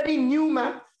 Anybody new,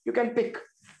 ma'am? You can pick.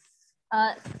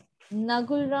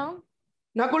 Nagulram.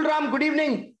 Nagulram, good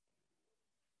evening.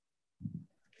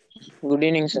 Good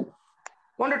evening, sir.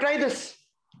 Want to try this?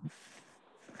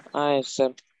 Yes,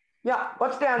 sir. Yeah,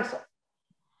 what's the answer?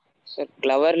 Sir,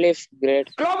 clover leaf,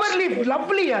 great. Clover leaf,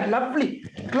 lovely, yeah, lovely.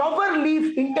 Clover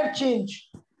leaf interchange,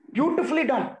 beautifully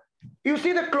done. You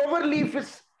see the clover leaf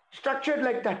is structured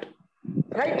like that,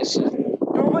 right? Yes, sir.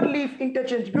 Clover leaf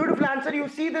interchange, beautiful answer. You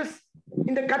see this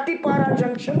in the Katipara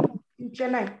junction in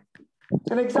Chennai.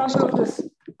 An example of this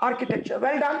architecture.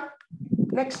 Well done.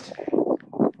 Next.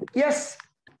 Yes.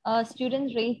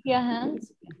 Students, raise your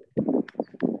hands.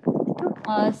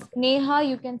 Sneha,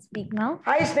 you can speak now.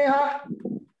 Hi, Sneha.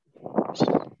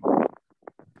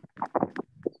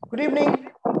 Good evening.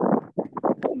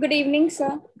 Good evening,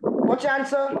 sir. What's your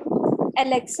answer?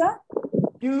 Alexa.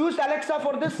 You used Alexa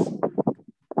for this?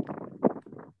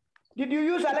 Did you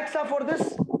use Alexa for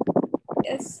this?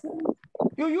 Yes, sir.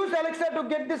 You used Alexa to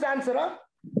get this answer, huh?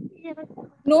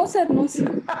 No, sir. No,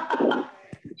 sir.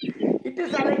 It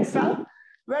is Alexa.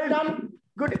 Well done.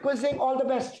 Good quizzing. All the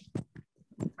best.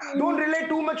 Don't rely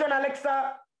too much on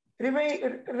Alexa.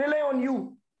 Rely on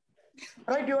you.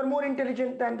 Right? You are more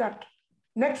intelligent than that.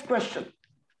 Next question.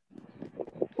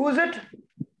 Who is it?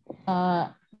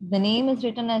 The name is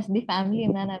written as the family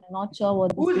man. I'm not sure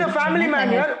what. Who's the family man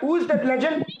here? Who's that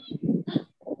legend?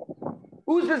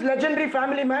 Who's this legendary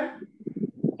family man?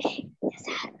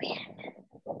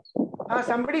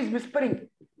 Somebody is whispering.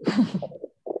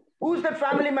 Who's that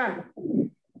family man?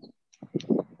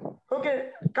 Okay,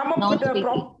 come up with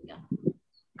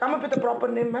a proper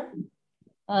name, man.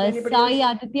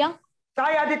 Sai Aditya.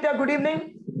 Sai Aditya, good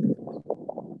evening.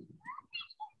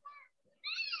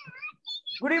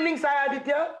 Good evening, Sai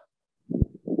Aditya.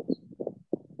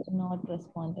 Not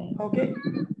responding. Okay.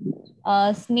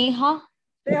 Sneha.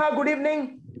 Sneha, good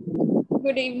evening.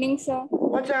 Good evening, sir.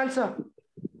 What's your answer?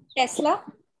 Tesla.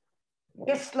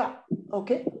 Tesla.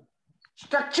 Okay.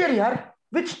 Structure here.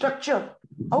 Which structure?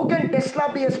 How can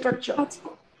Tesla be a structure?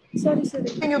 Sorry, sir. I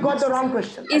think you got the wrong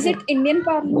question. Is it Indian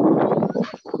Parliament?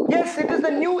 Yes, it is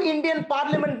the new Indian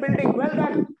Parliament building. Well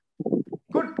done.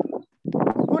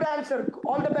 Good answer.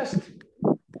 All the best.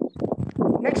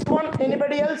 Next one,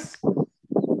 anybody else?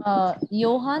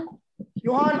 Johan.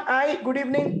 Johan, hi, good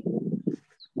evening.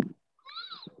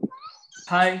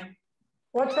 Hi.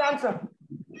 What's the answer?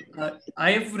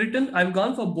 I've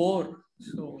gone for Bohr.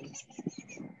 So.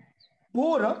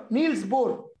 Bohr, huh? Niels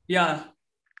Bohr. Yeah.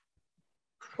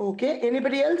 Okay,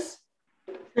 anybody else?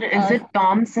 Sir, is it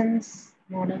Thomson's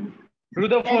model?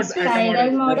 Rutherford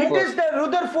model. It is the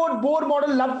Rutherford Bohr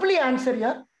model. Lovely answer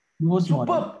here. Bohr's Superb.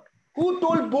 model. Who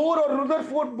told Bohr or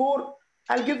Rutherford Bohr?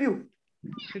 I'll give you.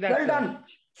 Well done.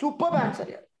 Superb answer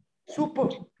here.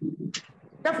 Superb.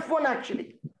 Tough one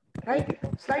actually. Right?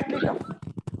 Slightly tough.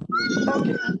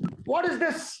 Okay. What is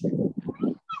this?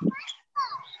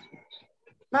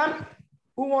 Ma'am,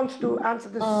 who wants to answer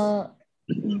this?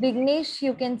 Vignesh,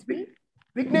 you can speak.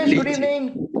 Vignesh, good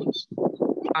evening.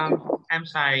 I'm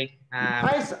sorry.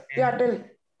 Hi, sir. Yeah, tell.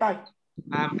 Hi.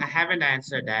 I haven't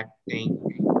answered that thing.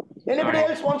 Anybody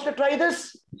else wants to try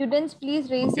this? Students, please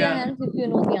raise your hands if you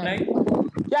know the answer.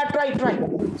 Yeah, try.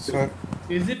 Sir.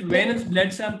 Is it venous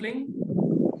blood sampling?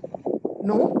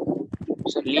 No.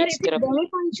 So least Is it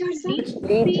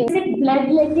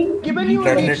bloodletting? Given you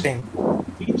Bloodletting.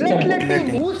 Bloodletting.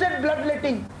 Who said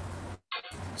bloodletting?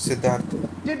 Siddharth.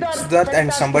 Siddharth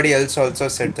And somebody else also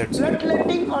said that.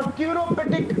 Bloodletting or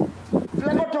chiroptic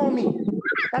phlebotomy.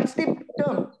 That's the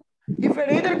term. If I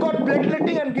either got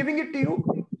bloodletting, I'm giving it to you.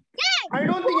 I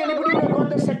don't think anybody would have got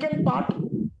the second part.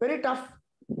 Very tough.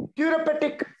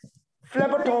 Chiroptic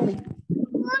phlebotomy.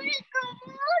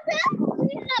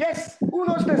 Yes, who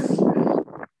knows this?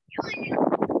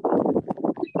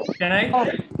 Can I?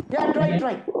 Yeah,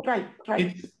 try.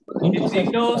 It's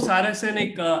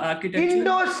Indo-Saracenic architecture.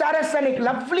 Indo-Saracenic,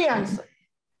 lovely answer.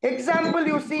 Example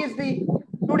you see is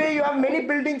today you have many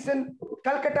buildings in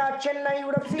Calcutta, Chennai, you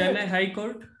would have seen Chennai High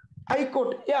Court. High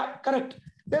Court, yeah, correct.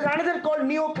 There's another called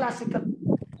neoclassical.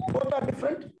 Both are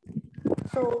different.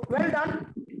 So, well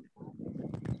done.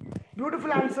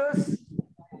 Beautiful answers.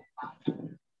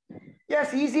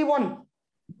 Yes, easy one.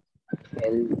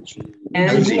 LG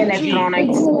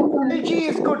Electronics. LG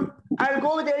is good. I'll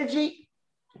go with LG.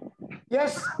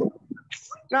 Yes.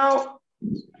 Now,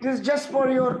 this is just for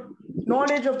your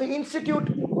knowledge of the institute.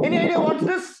 Any idea what's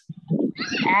this?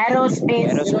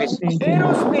 Aerospace.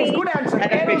 Aerospace. Good answer.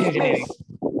 Aerospace.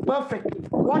 Perfect.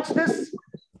 What's this?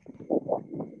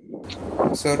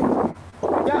 Sir.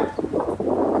 Yeah.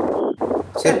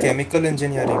 Sir, chemical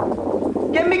engineering.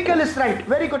 Chemical is right.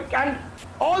 Very good. And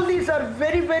all these are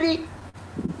very, very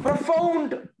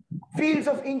profound fields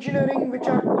of engineering which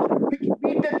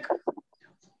BTech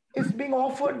is being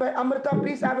offered by Amrita.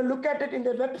 Please have a look at it in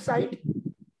their website.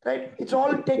 Right? It's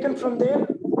all taken from there.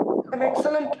 Some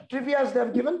excellent trivias they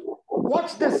have given.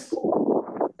 What's this?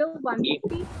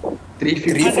 150.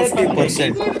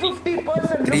 350%.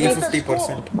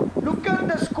 350%. Look at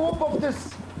the scope of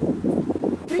this.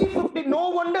 350. No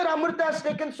wonder Amrita has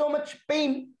taken so much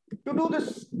pain to do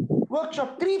this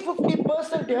workshop.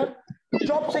 350% here.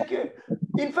 Job security.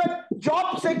 In fact,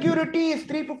 job security is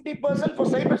 350% for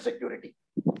cyber security.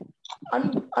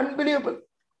 Unbelievable.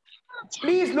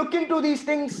 Please look into these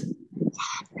things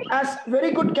as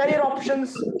very good career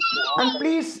options, and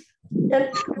please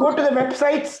go to the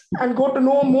websites and go to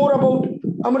know more about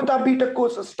Amrita BTech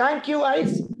courses. Thank you,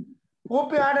 guys.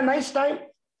 Hope you had a nice time.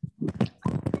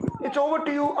 It's over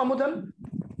to you, Amudan.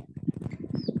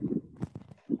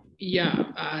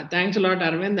 Yeah, thanks a lot,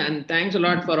 Arvind, and thanks a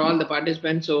lot for all the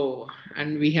participants.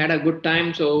 And we had a good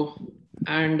time.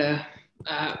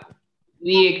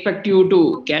 We expect you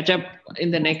to catch up in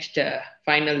the next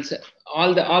finals.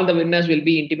 All the winners will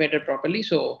be intimated properly.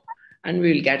 And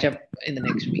we will catch up in the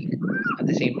next week at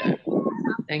the same time.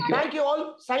 Thank you. Thank you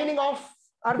all. Signing off,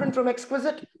 Arvind from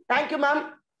Exquisite. Thank you,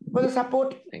 ma'am, for the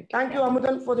support. Thank you,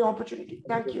 Amudan, for the opportunity.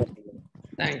 Thank you.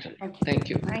 Thanks. Thank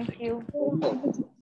you. Thank you.